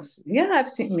along. Yeah, I've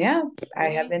seen, yeah, I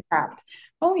have been tapped.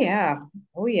 Oh yeah.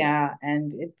 Oh yeah.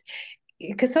 And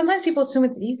because sometimes people assume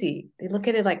it's easy. They look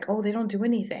at it like, oh, they don't do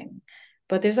anything.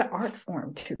 But there's an art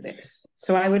form to this.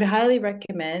 So I would highly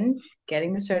recommend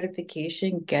getting the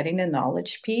certification, getting the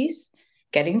knowledge piece,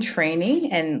 getting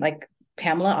training. And like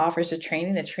Pamela offers the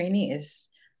training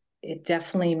it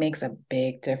definitely makes a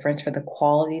big difference for the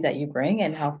quality that you bring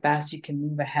and how fast you can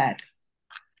move ahead.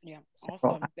 Yeah,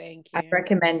 awesome. Thank you. I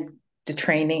recommend the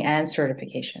training and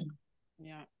certification.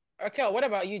 Yeah. Okay, what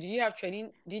about you? Did you have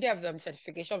training? Did you have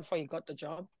certification before you got the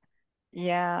job?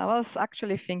 Yeah, I was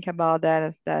actually thinking about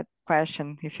that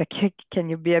question. If can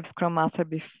you be a Scrum Master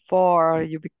before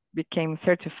you became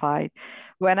certified?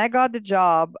 When I got the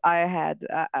job, I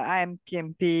am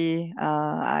PMP.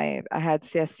 I had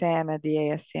CSM at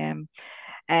the ASM,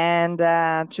 and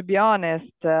to be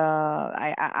honest,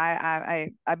 I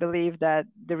believe that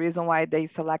the reason why they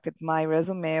selected my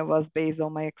resume was based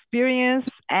on my experience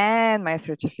and my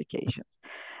certifications.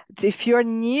 If you're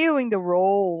new in the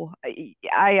role,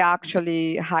 I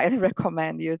actually highly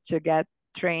recommend you to get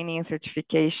training and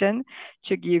certification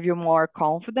to give you more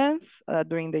confidence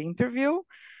during the interview.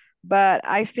 But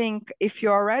I think if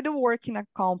you're already working a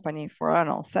company for, I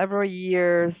don't know, several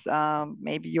years,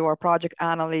 maybe you're a project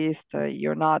analyst,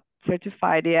 you're not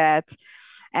certified yet,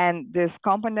 and this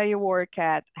company that you work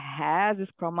at has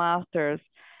Scrum Masters,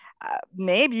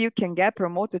 maybe you can get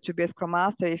promoted to be a Scrum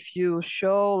Master if you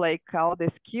show like all the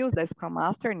skills that Scrum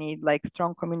Master need, like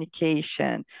strong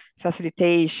communication,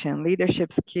 facilitation,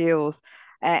 leadership skills,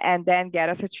 and then get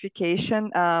a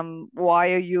certification while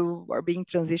you are being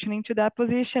transitioning to that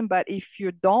position. But if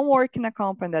you don't work in a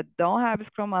company that don't have a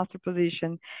Scrum Master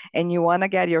position and you want to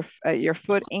get your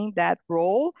foot in that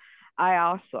role,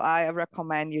 I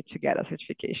recommend you to get a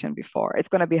certification before. It's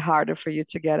going to be harder for you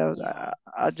to get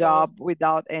a job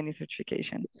without any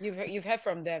certification. You've heard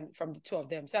from the two of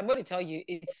them. So I'm going to tell you,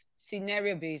 it's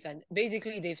scenario based, and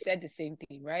basically they've said the same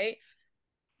thing, right?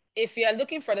 If you're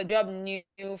looking for the job new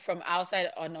from outside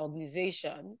an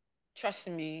organization, trust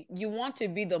me, you want to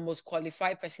be the most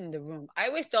qualified person in the room. I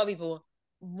always tell people,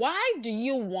 why do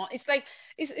you want? It's like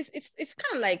it's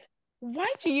kind of like, why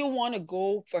do you want to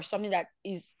go for something that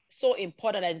is so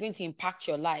important that is going to impact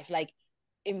your life, like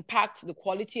impact the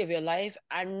quality of your life,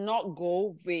 and not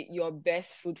go with your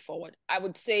best foot forward? I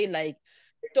would say, like,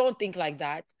 don't think like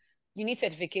that. You need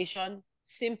certification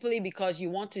simply because you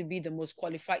want to be the most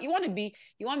qualified. You want to be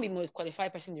the most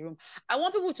qualified person in the room. I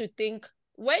want people to think,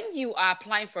 when you are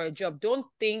applying for a job, don't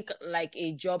think like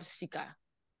a job seeker.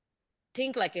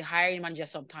 Think like a hiring manager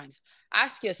sometimes.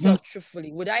 Ask yourself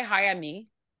truthfully, would I hire me?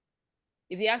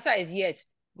 If the answer is yes,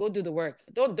 Go do the work.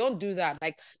 Don't do that.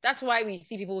 Like, that's why we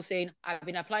see people saying, I've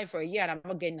been applying for a year and I'm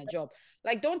not getting a job.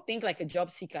 Like, don't think like a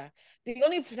job seeker. The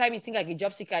only time you think like a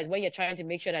job seeker is when you're trying to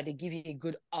make sure that they give you a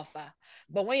good offer.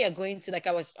 But when you're going to, like,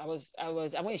 I'm going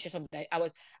to share something. I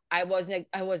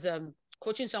was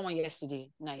coaching someone yesterday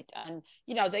night, and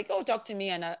I was like, oh, talk to me,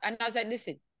 and I was like,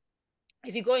 listen,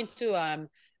 if you go into a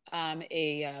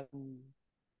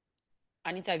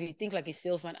an interview, think like a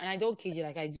salesman. And I don't kid you,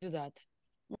 like, I do that.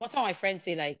 Most of my friends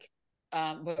say, like,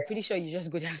 but pretty sure you just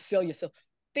go there and sell yourself.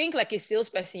 Think like a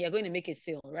salesperson, you're going to make a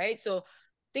sale, right? So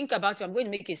think about, if I'm going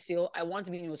to make a sale, I want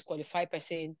to be the most qualified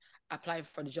person applying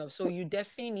for the job. So you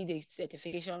definitely need a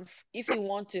certification if you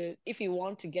want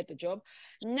to get the job.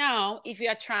 Now, if you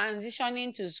are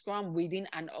transitioning to Scrum within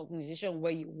an organization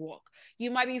where you work,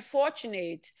 you might be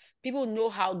fortunate. People know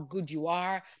how good you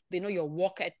are, they know your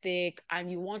work ethic, and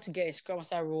you want to get a Scrum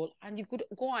Master role, and you could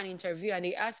go on interview and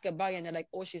they ask about you and they're like,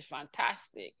 oh, she's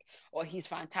fantastic, or he's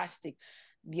fantastic.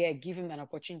 Yeah, give him an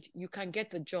opportunity. You can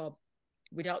get the job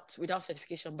without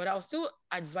certification. But I'll still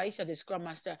advise you as a Scrum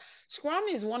Master. Scrum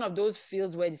is one of those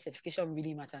fields where the certification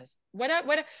really matters.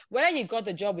 Whether you got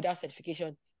the job without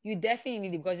certification, you definitely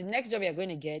need it, because the next job you're going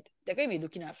to get, they're going to be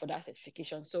looking at for that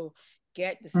certification. So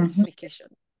get the certification.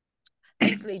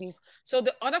 Thanks, ladies. So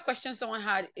the other question someone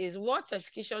had is, what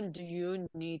certification do you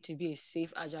need to be a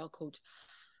safe agile coach?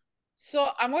 So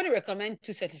I'm going to recommend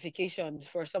 2 certifications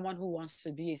for someone who wants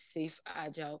to be a safe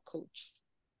agile coach.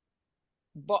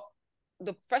 But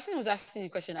the person who's asking the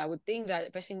question, I would think that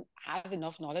the person has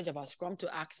enough knowledge about Scrum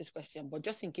to ask this question. But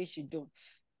just in case you don't,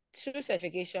 2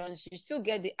 certifications, you still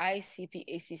get the ICP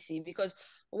ACC, because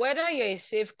whether you're a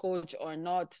safe coach or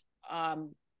not,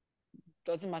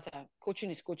 doesn't matter.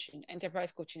 Coaching is coaching.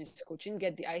 Enterprise coaching is coaching.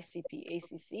 Get the ICP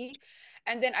ACC,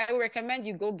 and then I would recommend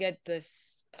you go get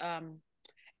this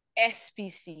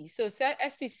SPC. So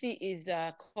SPC is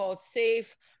called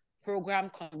Safe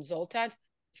Program Consultant.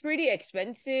 Pretty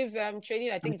expensive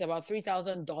training. I think it's about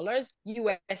 $3,000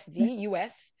 USD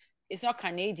US. It's not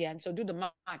Canadian, so do the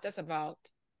math. That's about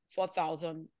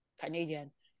 4,000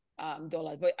 Canadian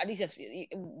dollars. But at least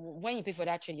when you pay for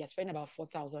that training, you're spending about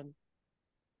 4,000.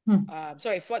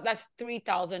 That's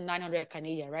 3,900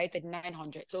 Canadian, right? Like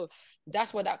 900. So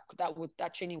that's what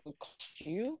that training would cost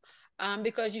you.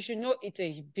 Because you should know it's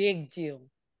a big deal.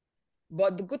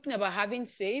 But the good thing about having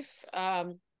safe,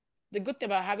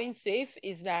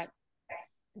 is that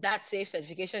safe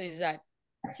certification is that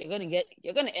you're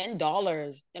gonna earn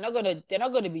dollars. They're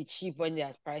not gonna be cheap when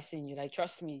they're pricing you. Like,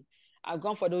 trust me, I've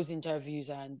gone for those interviews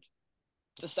and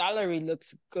the salary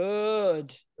looks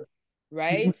good,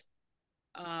 right?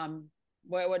 When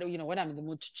I'm in the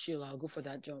mood to chill, I'll go for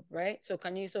that job, right? So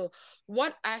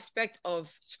what aspect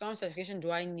of Scrum certification do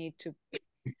I need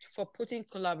for putting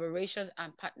collaborations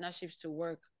and partnerships to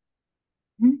work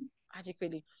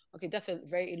adequately? Okay, that's a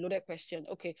very loaded question.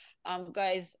 Okay,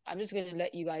 guys, I'm just gonna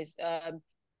let you guys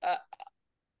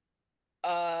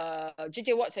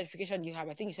JJ, what certification do you have?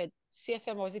 I think you said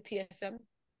CSM, or was it PSM?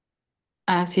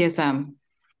 CSM.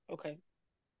 Okay.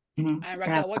 And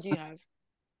Raquel, what do you have?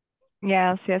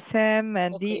 Yeah, CSM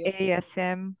and Okay.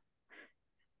 DASM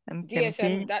and DSM,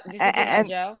 PMP. that discipline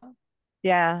agile.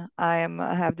 Yeah, I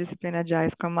have discipline agile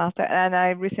Scrum Master, and I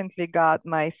recently got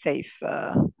my SAFE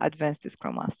advanced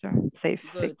Scrum Master, SAFE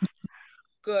 6.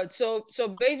 Good. So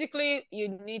basically, you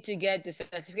need to get the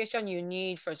certification you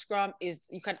need for Scrum. Is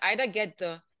you can either get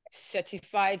the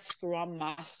certified Scrum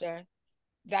Master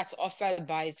that's offered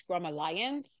by Scrum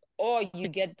Alliance, or you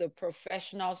get the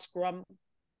professional Scrum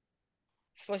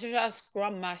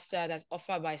Master that's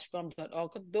offered by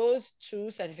Scrum.org. Those 2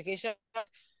 certifications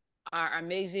are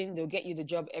amazing. They'll get you the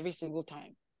job every single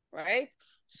time, right?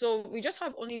 So we just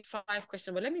have only 5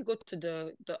 questions, but let me go to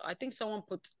the I think someone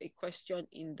put a question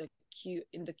in the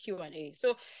Q&A.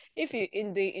 So if you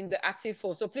in the active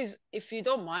poll, so please, if you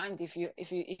don't mind, if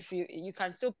you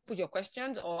can still put your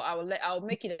questions, or I'll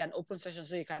make it an open session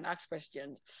so you can ask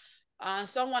questions. I'm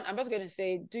just going to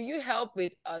say, do you help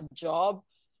with a job?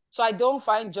 So I don't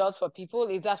find jobs for people,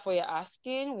 if that's what you're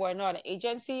asking. We're not an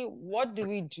agency. What do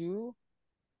we do?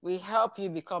 We help you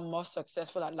become more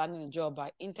successful at landing a job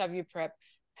by interview prep,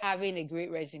 having a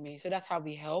great resume. So that's how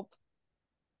we help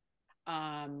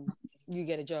you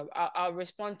get a job. I'll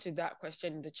respond to that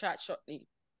question in the chat shortly.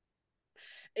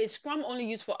 Is Scrum only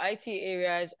used for IT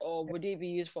areas, or would it be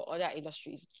used for other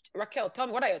industries? Raquel, tell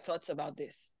me, what are your thoughts about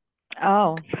this?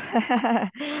 Oh,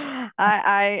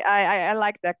 I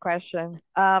like that question.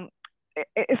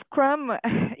 Scrum,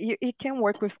 you can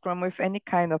work with Scrum with any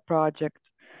kind of project.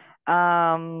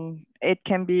 It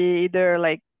can be either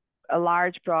like a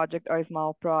large project or a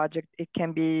small project. It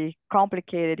can be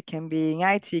complicated, it can be in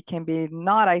IT, it can be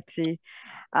not IT.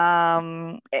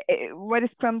 What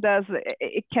Scrum does,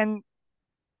 it can.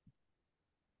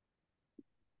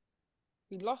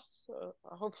 We lost.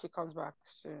 I hope she comes back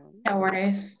soon. No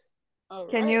worries. All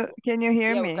Can right. you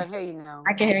hear Yeah, we me? can hear you now.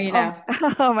 I can hear you Oh, now.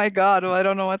 oh my God! Well, I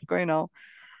don't know what's going on.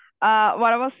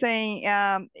 What I was saying,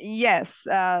 yes,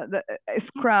 the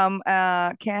Scrum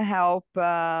can help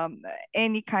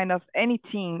any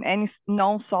team, any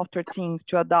non-software teams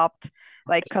to adopt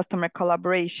like customer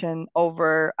collaboration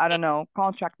over, I don't know,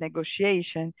 contract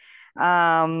negotiation.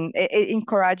 It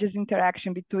encourages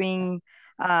interaction between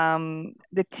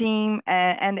the team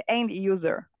and the end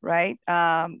user, right?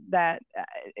 That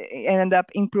end up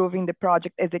improving the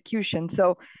project execution.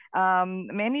 So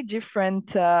many different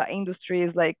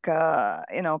industries like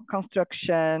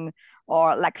construction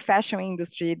or like fashion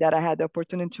industry that I had the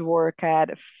opportunity to work at,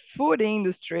 food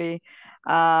industry,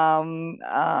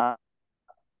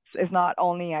 is not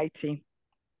only IT.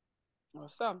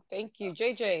 Awesome. Thank you.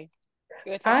 JJ,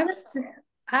 your I thoughts? was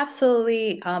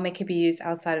absolutely, it could be used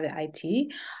outside of the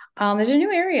IT. There's a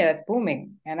new area that's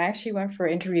booming, and I actually went for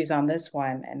interviews on this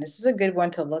one, and this is a good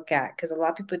one to look at because a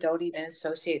lot of people don't even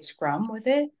associate Scrum with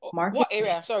it. What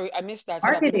area? Sorry, I missed that so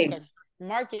that people Marketing. can.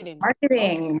 Marketing.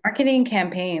 Okay. Marketing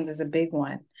campaigns is a big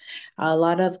one. A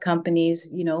lot of companies,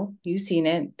 you've seen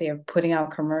it, they're putting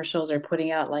out commercials or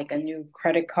putting out like a new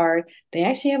credit card. They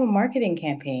actually have a marketing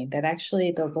campaign that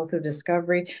actually they'll go through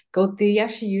discovery, they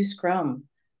actually use Scrum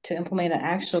to implement an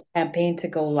actual campaign to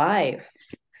go live.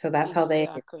 So that's how they,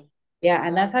 Exactly. yeah,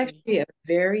 and that's Exactly. actually a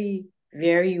very,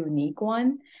 very unique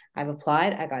one. I've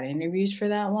applied, I got interviews for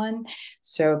that one.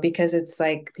 So because it's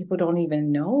like people don't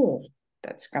even know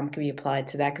that Scrum can be applied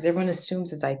to that because everyone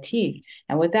assumes it's IT.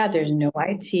 And with that, there's no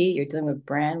IT. You're dealing with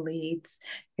brand leads.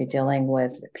 You're dealing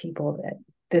with people that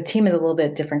the team is a little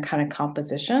bit different kind of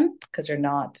composition because they're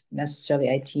not necessarily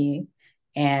IT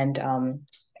and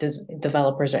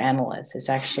developers or analysts. It's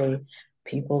actually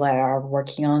people that are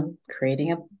working on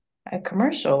creating a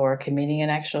commercial or committing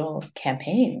an actual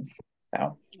campaign.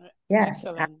 So yes,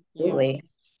 Excellent. Yeah. absolutely.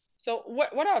 So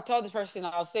what I'll tell the person,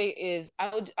 I'll say is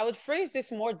I would phrase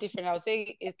this more different. I would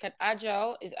say is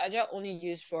Agile only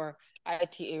used for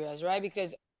IT areas, right?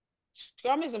 Because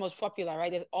Scrum is the most popular,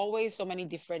 right? There's always so many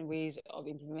different ways of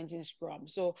implementing Scrum.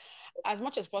 So as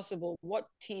much as possible, what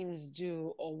teams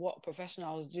do or what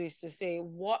professionals do is to say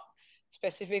what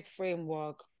specific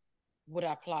framework would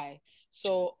apply.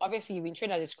 So obviously you've been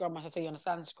trained as a Scrum Master, so you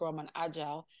understand Scrum and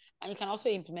Agile, and you can also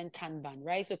implement Kanban,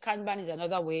 right? So Kanban is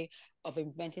another way of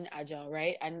implementing Agile,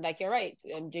 right? And like you're right,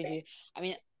 JJ.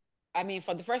 I mean,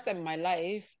 for the first time in my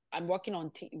life, I'm working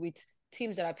on with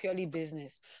teams that are purely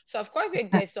business. So of course,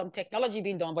 there's some technology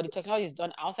being done, but the technology is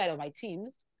done outside of my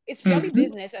teams. It's purely Mhm.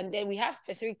 business, and then we have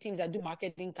specific teams that do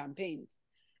marketing campaigns,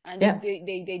 and Yeah.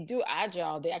 they do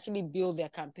agile. They actually build their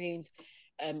campaigns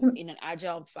in an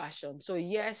agile fashion. So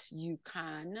yes, you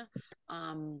can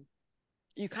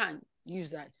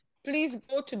use that. Please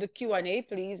go to the Q&A,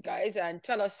 please, guys, and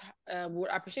tell us. We'll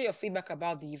appreciate your feedback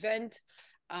about the event,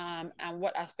 and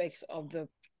what aspects of the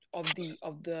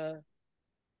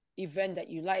event that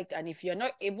you liked. And if you're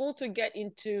not able to get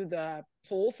into the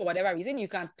poll for whatever reason, you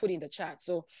can put in the chat.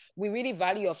 So we really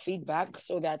value your feedback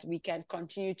so that we can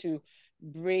continue to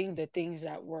bring the things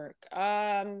that work.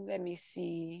 Let me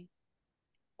see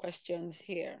questions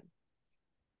here.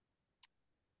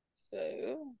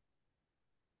 So,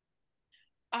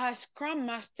 are Scrum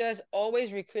Masters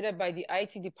always recruited by the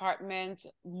IT department?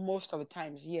 Most of the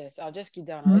times, yes. I'll just keep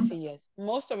down. Let's say yes.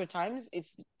 Most of the times,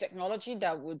 it's technology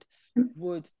that would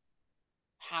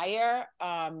hire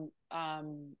Scrum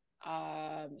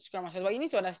Masters. But you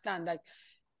need to understand, like,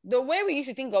 the way we used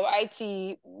to think of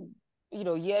IT,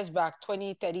 years back,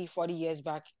 20, 30, 40 years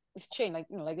back, it's changed. Like,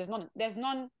 like there's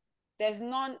none,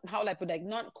 how like put like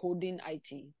non-coding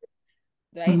IT,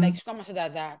 right? Like Mhm. Scrum Masters are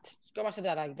that. Scrum Masters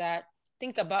are like that.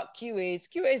 Think about QAs.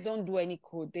 QAs don't do any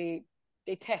code. They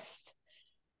test.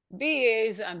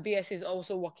 BAs and BSs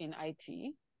also work in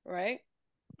IT, right?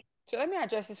 So let me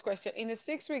address this question. In the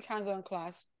 6-week hands-on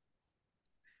class,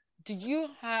 do you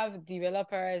have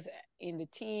developers in the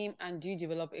team and do you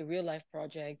develop a real life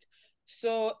project?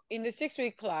 So in the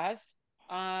 6-week class,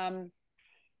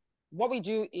 what we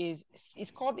do is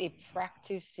it's called a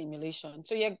practice simulation.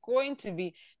 So you're going to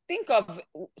be think of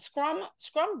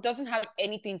Scrum doesn't have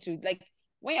anything to like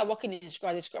when you're working in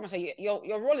Scrum, the Scrum Master,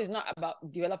 your role is not about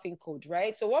developing code,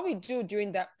 right? So what we do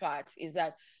during that part is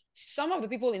that some of the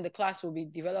people in the class will be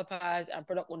developers and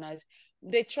product owners.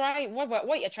 They try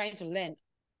what you're trying to learn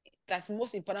that's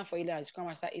most important for you as Scrum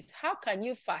Master is how can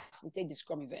you facilitate the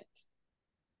Scrum events?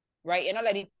 right? You're not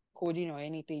learning coding or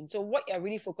anything. So what you're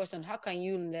really focused on, how can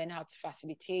you learn how to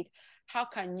facilitate? How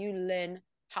can you learn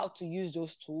how to use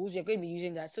those tools? You're going to be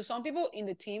using that. So some people in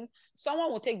the team,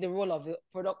 someone will take the role of a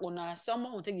product owner,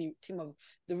 someone will take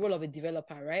the role of a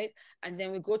developer, right? And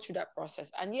then we go through that process.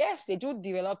 And yes, they do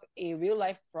develop a real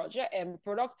life project and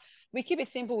product. We keep it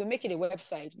simple. We make it a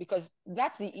website because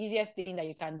that's the easiest thing that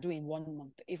you can do in 1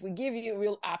 month. If we give you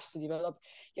real apps to develop,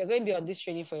 you're going to be on this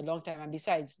training for a long time. And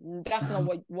besides, that's not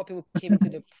what people came into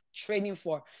the training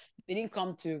for. They didn't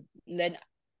come to learn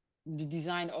the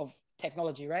design of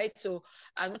technology, right? So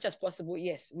as much as possible,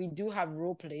 yes, we do have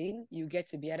role playing. You get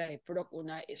to be either a product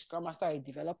owner, a Scrum Master, a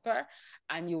developer,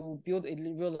 and you will build a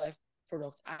real life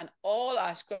product. And all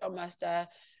our Scrum Master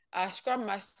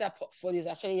portfolio is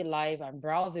actually live and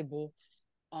browsable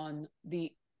on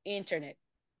the internet.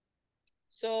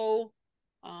 So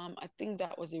I think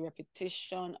that was a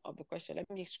repetition of the question. Let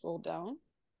me scroll down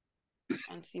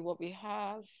and see what we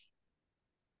have.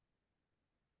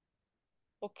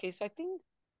 Okay, so I think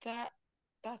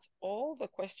that's all the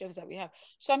questions that we have.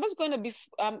 So I'm just going to be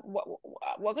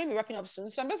we're going to be wrapping up soon.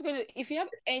 So I'm just going to, if you have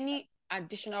any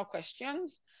additional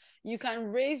questions, you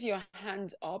can raise your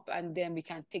hand up and then we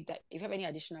can take that if you have any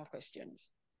additional questions.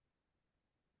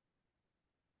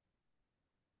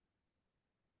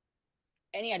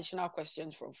 Any additional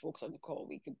questions from folks on the call,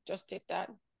 we could just take that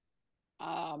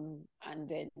and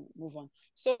then move on.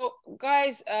 So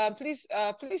guys, please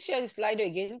share the Slido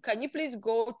again. Can you please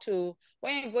go to,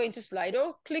 when you go into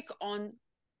Slido, click on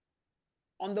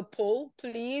the poll,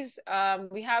 please.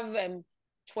 We have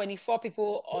 24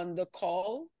 people on the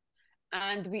call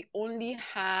and we only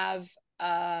have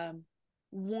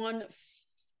one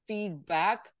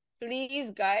feedback. Please,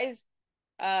 guys,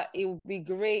 it would be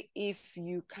great if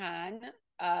you can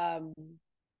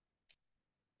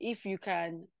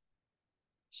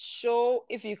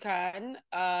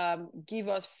give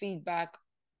us feedback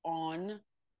on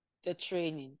the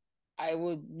training. I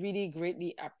would really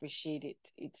greatly appreciate it.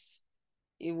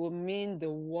 It will mean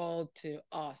the world to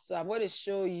us. So I'm going to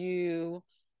show you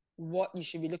what you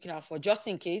should be looking out for, just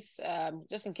in case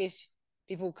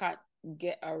people can't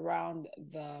get around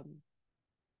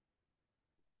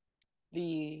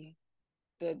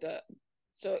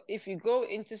so if you go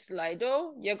into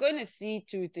Slido, you're going to see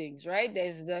two things, right?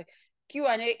 There's the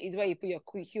Q&A is where you put your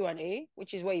Q&A,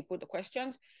 which is where you put the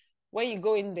questions. When you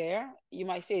go in there, you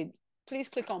might say, please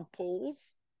click on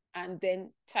polls and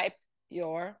then type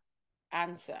your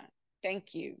answer.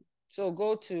 Thank you. So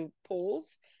go to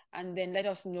polls and then let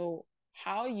us know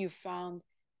how you found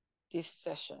this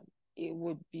session. It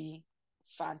would be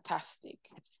fantastic.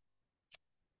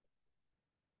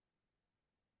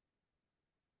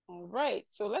 All right,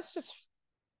 so let's just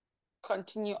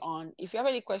continue on. If you have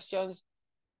any questions,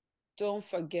 don't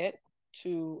forget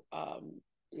to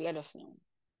let us know.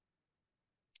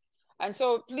 And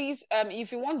so please,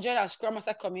 if you want to join our Scrum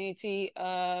Master community,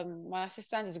 my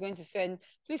assistant is going to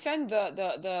please send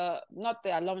the not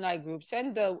the alumni group,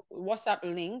 send the WhatsApp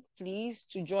link, please,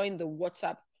 to join the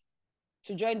WhatsApp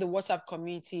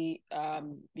community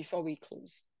before we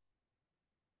close.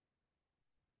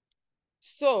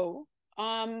 So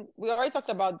we already talked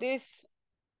about this.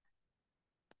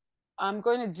 I'm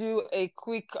going to do a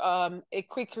quick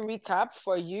recap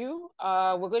for you.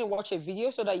 We're going to watch a video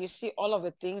so that you see all of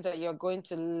the things that you're going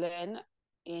to learn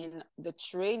in the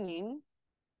training.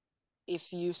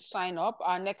 If you sign up,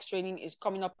 our next training is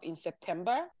coming up in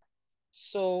September.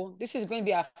 So this is going to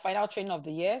be our final training of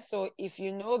the year. So if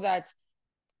you know that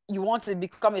you want to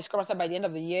become a Scrum Master by the end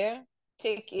of the year,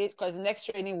 take it, because the next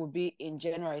training will be in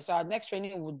January. So our next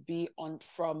training would be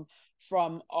from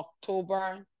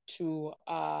October to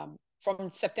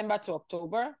from September to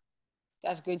October.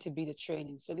 That's going to be the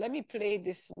training. So let me play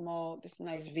this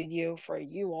nice video for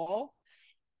you all.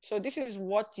 So this is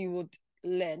what you would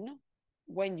learn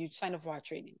when you sign up for our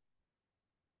training.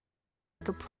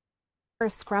 A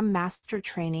Scrum Master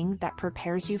training that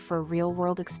prepares you for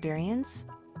real-world experience?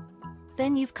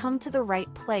 Then you've come to the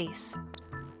right place.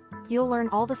 You'll learn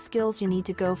all the skills you need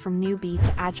to go from newbie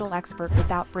to Agile expert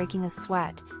without breaking a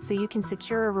sweat, so you can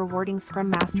secure a rewarding Scrum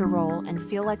Master role and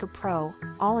feel like a pro,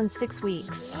 all in 6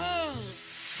 weeks.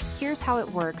 Here's how it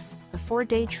works. The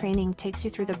 4-day training takes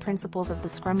you through the principles of the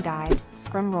Scrum Guide,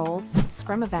 Scrum roles,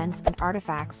 Scrum events and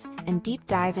artifacts, and deep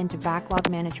dive into backlog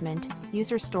management,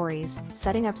 user stories,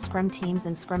 setting up Scrum teams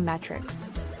and Scrum metrics.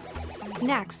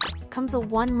 Next comes a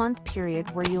 1-month period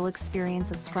where you'll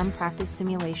experience a Scrum practice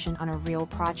simulation on a real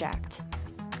project.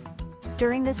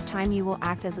 During this time, you will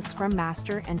act as a Scrum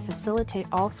Master and facilitate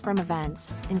all Scrum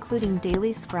events, including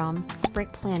daily Scrum,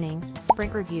 sprint planning,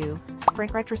 sprint review,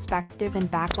 sprint retrospective,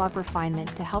 and backlog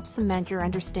refinement to help cement your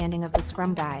understanding of the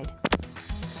Scrum Guide.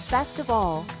 Best of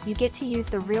all, you get to use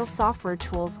the real software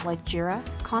tools like Jira,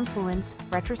 Confluence,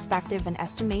 retrospective, and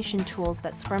estimation tools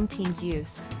that Scrum teams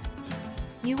use.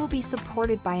 You will be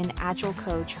supported by an Agile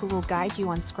coach who will guide you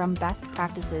on Scrum best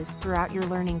practices throughout your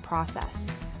learning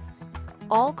process.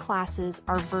 All classes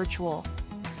are virtual.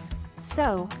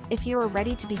 So, if you are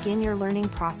ready to begin your learning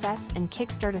process and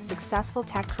kickstart a successful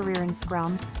tech career in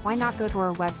Scrum, why not go to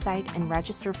our website and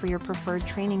register for your preferred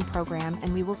training program,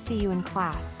 and we will see you in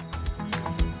class.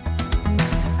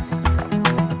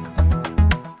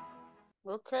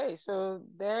 Okay, so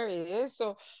there it is.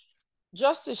 So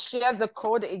just to share the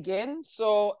code again,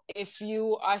 so if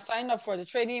you are signed up for the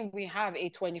training, we have a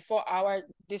 24-hour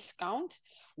discount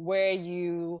where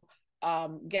you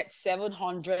get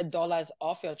 $700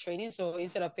 off your training. So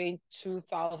instead of paying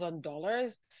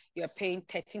 $2,000, you're paying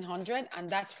 $1,300,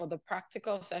 and that's for the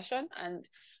practical session. And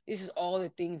this is all the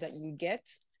things that you get,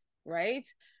 right?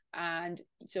 And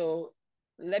so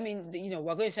we're going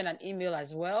to send an email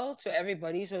as well to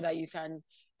everybody so that you can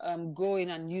go in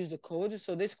and use the code.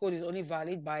 So this code is only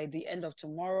valid by the end of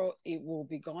tomorrow. It will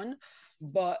be gone.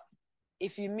 But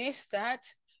if you miss that,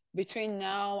 between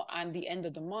now and the end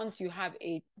of the month, you have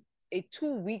a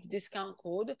 2-week discount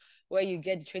code where you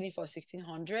get the training for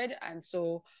 $1,600. And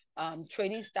so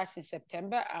training starts in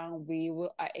September, and we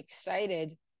are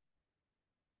excited.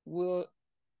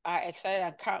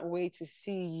 I can't wait to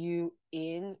see you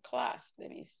in class. Let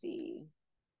me see.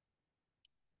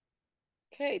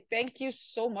 Okay, thank you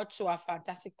so much to our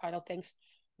fantastic panel. Thanks,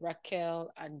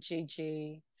 Raquel and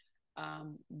JJ.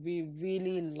 We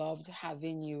really loved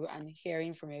having you and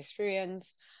hearing from your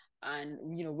experience, and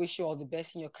wish you all the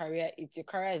best in your career. Your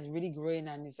career is really growing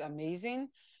and it's amazing.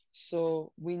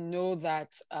 So we know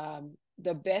that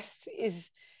the best is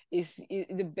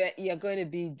the best. You're going to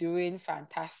be doing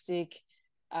fantastic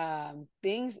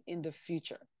things in the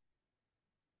future.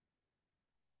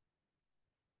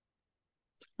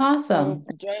 Awesome.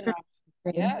 So join us.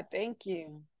 Yeah, thank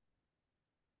you.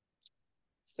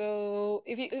 So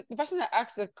if the person that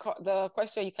asked the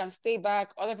question, you can stay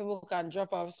back. Other people can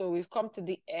drop off. So we've come to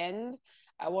the end.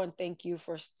 I want to thank you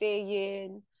for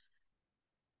staying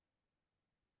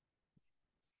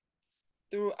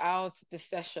throughout the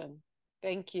session.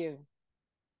 Thank you.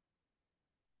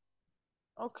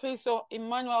 Okay, so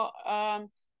Emmanuel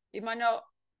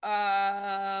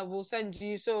will send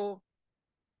you. So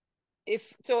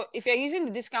if you're using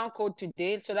the discount code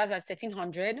today, so that's at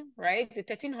 1,300, right? The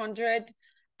 1,300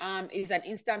 is an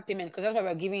instant payment because that's why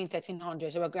we're giving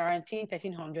 1,300. So we're guaranteeing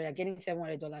 1,300. You're getting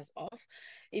 $700 off.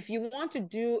 If you want to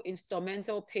do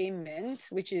instrumental payment,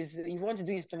 which is you want to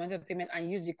do instrumental payment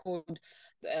and use the code,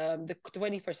 the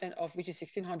 20% off, which is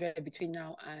 1,600 between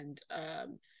now and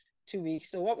 2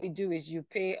 weeks. So what we do is you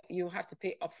have to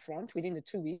pay upfront within the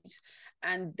 2 weeks,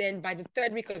 and then by the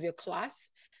 3rd week of your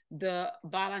class, the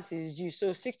balance is due. So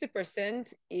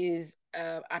 60% is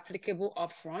applicable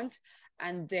upfront,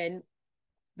 and then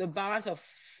the balance of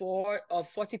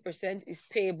 40% is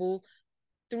payable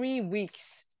 3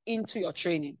 weeks into your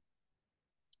training.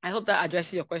 I hope that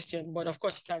addresses your question, but of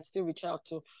course you can still reach out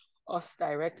to us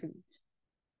directly.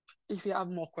 If you have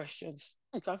more questions,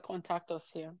 you can contact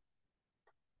us here.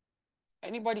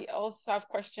 Anybody else have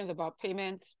questions about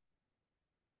payment?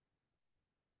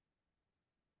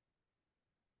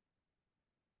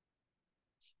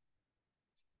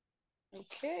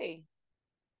 Okay.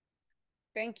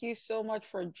 Thank you so much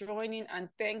for joining, and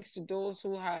thanks to those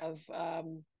who have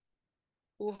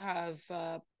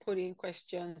put in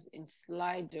questions in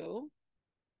Slido.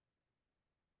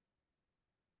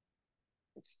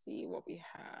 Let's see what we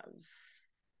have.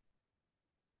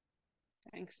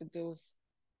 Thanks to those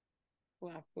who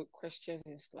have put questions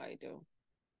in Slido.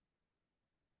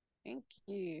 Thank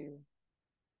you.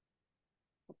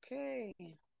 Okay.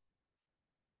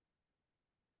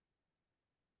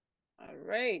 All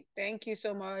right. Thank you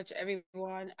so much,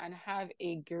 everyone, and have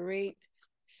a great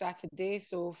Saturday.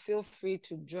 So feel free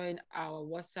to join our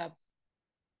WhatsApp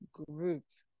group.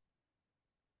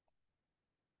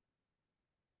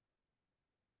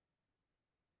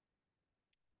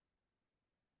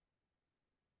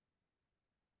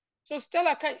 So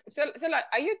Stella, Stella,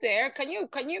 are you there? Can you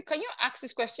ask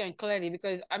this question clearly?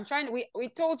 Because I'm trying. We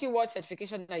told you what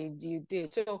certification that you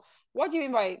did. So what do you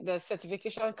mean by the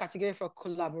certification category for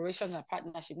collaboration and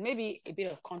partnership? Maybe a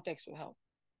bit of context will help.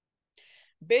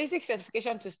 Basic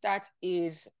certification to start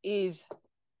is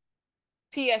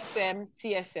PSM,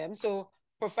 CSM. So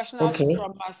professional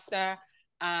Scrum Master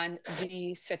and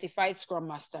the certified Scrum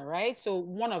Master, right? So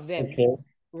one of them, Okay.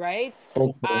 right?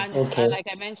 Okay. And Okay. like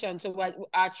I mentioned, so what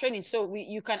our training, so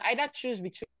you can either choose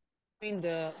between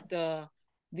the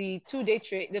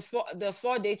 2-day the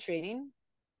 4-day training,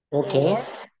 Okay.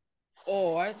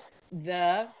 or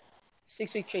the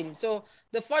 6-week training. So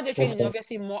the 4-day training is Okay.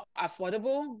 obviously more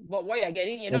affordable, but what you're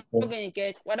getting, you're not Okay. going to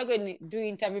get, we're not going to do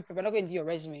interview prep, we're not going to do your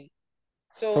resume.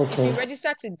 So if you Okay.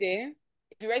 register today,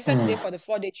 Mm. for the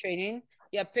 4-day training,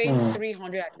 you're paying Mm.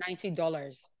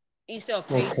 $390 instead of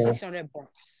paying Okay. $600.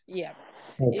 Yeah.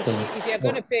 Okay. If you're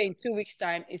going to pay in 2 weeks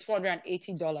time, it's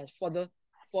 $480 for the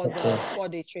Okay.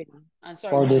 4-day training. And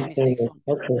sorry, For this is the a mistake training.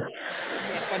 from, Okay.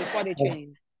 yeah, for the 4-day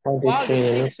training. For the While the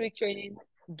training. 6-week training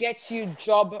gets you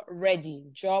job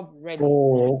ready.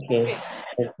 Oh, okay. Okay.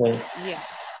 Okay. Yeah.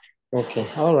 Okay.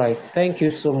 All right. Thank you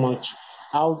so much.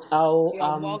 I'll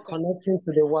You're welcome. connecting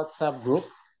to the WhatsApp group.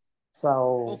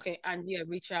 So Okay, and yeah,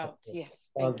 reach out.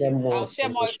 Yes, I'll thank get you. more I'll share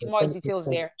information. more Thank you details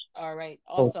so there. much. All right,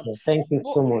 awesome. Okay. Thank you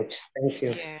But so much. Thank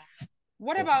you. yeah,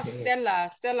 what about Okay. Stella?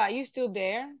 Stella, are you still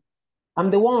there? I'm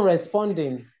the one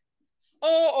responding.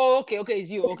 Okay,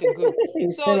 it's you. Okay, good.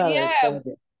 It's So Stella yeah,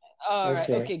 responding. all right.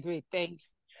 Okay. Okay, great. Thanks.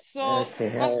 So Okay.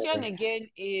 All question right. again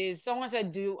is someone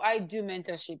said, do I do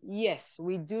mentorship? Yes,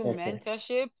 we do Okay.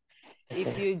 mentorship. If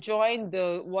Okay. you join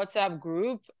the WhatsApp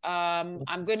group, I'm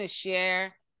going to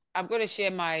share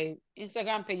my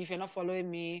Instagram page if you're not following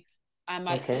me, and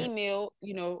my Okay. email,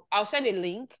 I'll send a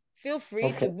link. Feel free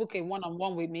to Okay. book a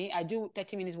one-on-one with me. I do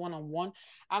 30 minutes one-on-one,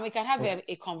 and we can have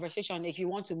a conversation if you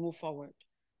want to move forward.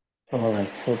 All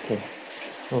right. Okay.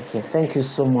 Okay. Thank you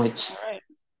so much. All right.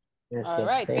 All Okay.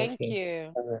 right. Thank Thank you.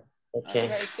 you. All right. All Okay.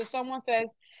 right. So someone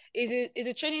says, is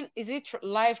it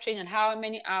live training? How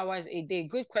many hours a day?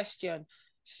 Good question.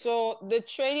 So the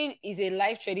training is a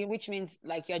live training, which means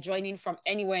like you're joining from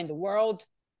anywhere in the world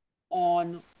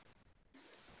on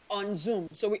Zoom.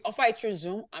 So we offer it through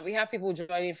Zoom, and we have people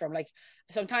joining from like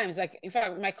sometimes, like in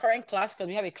fact, my current class, because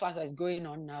we have a class that's going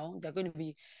on now, they're going to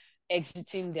be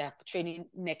exiting their training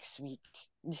next week,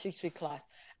 the 6-week class.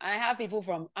 And I have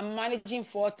people I'm managing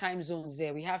 4 time zones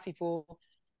there. We have people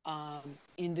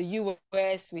in the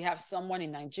US, we have someone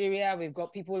in Nigeria, we've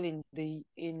got people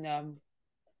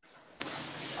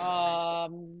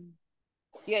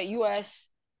US,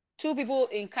 2 people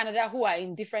in Canada who are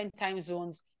in different time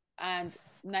zones, and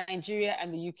Nigeria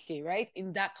and the UK, right?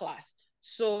 In that class.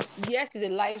 So yes, it's a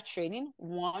live training.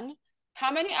 One,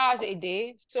 how many hours a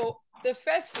day? So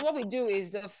what we do is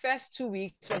the first 2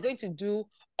 weeks, we're going to do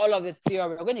all of the theory.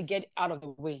 We're going to get out of the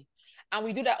way. And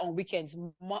we do that on weekends,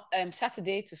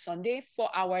 Saturday to Sunday, 4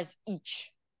 hours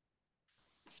each.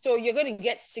 So you're going to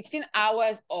get 16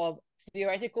 hours of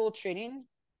theoretical training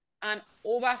and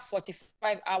over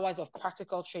 45 hours of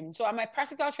practical training. So my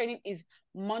practical training is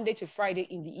Monday to Friday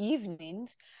in the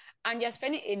evenings, and you're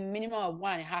spending a minimum of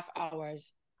 1.5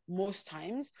 hours most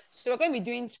times. So we're going to be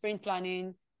doing sprint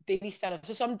planning, daily startup.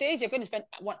 So some days you're going to spend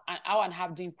an hour and a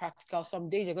half doing practical. Some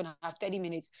days you're going to have 30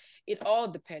 minutes. It all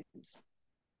depends.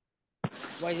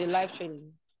 What is a live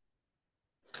training?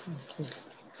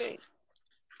 Okay.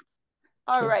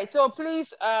 All right. So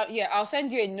please, I'll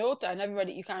send you a note, and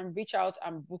everybody, you can reach out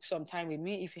and book some time with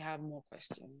me if you have more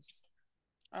questions.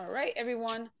 All right,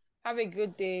 everyone. Have a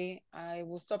good day. I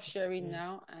will stop sharing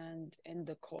now and end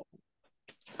the call.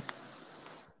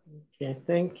 Okay.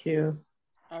 Thank you.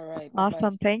 All right. Bye-bye.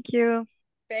 Awesome. Thank you.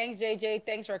 Thanks, JJ.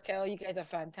 Thanks, Raquel. You guys are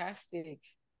fantastic.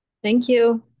 Thank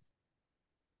you.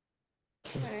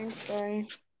 Thanks. Bye.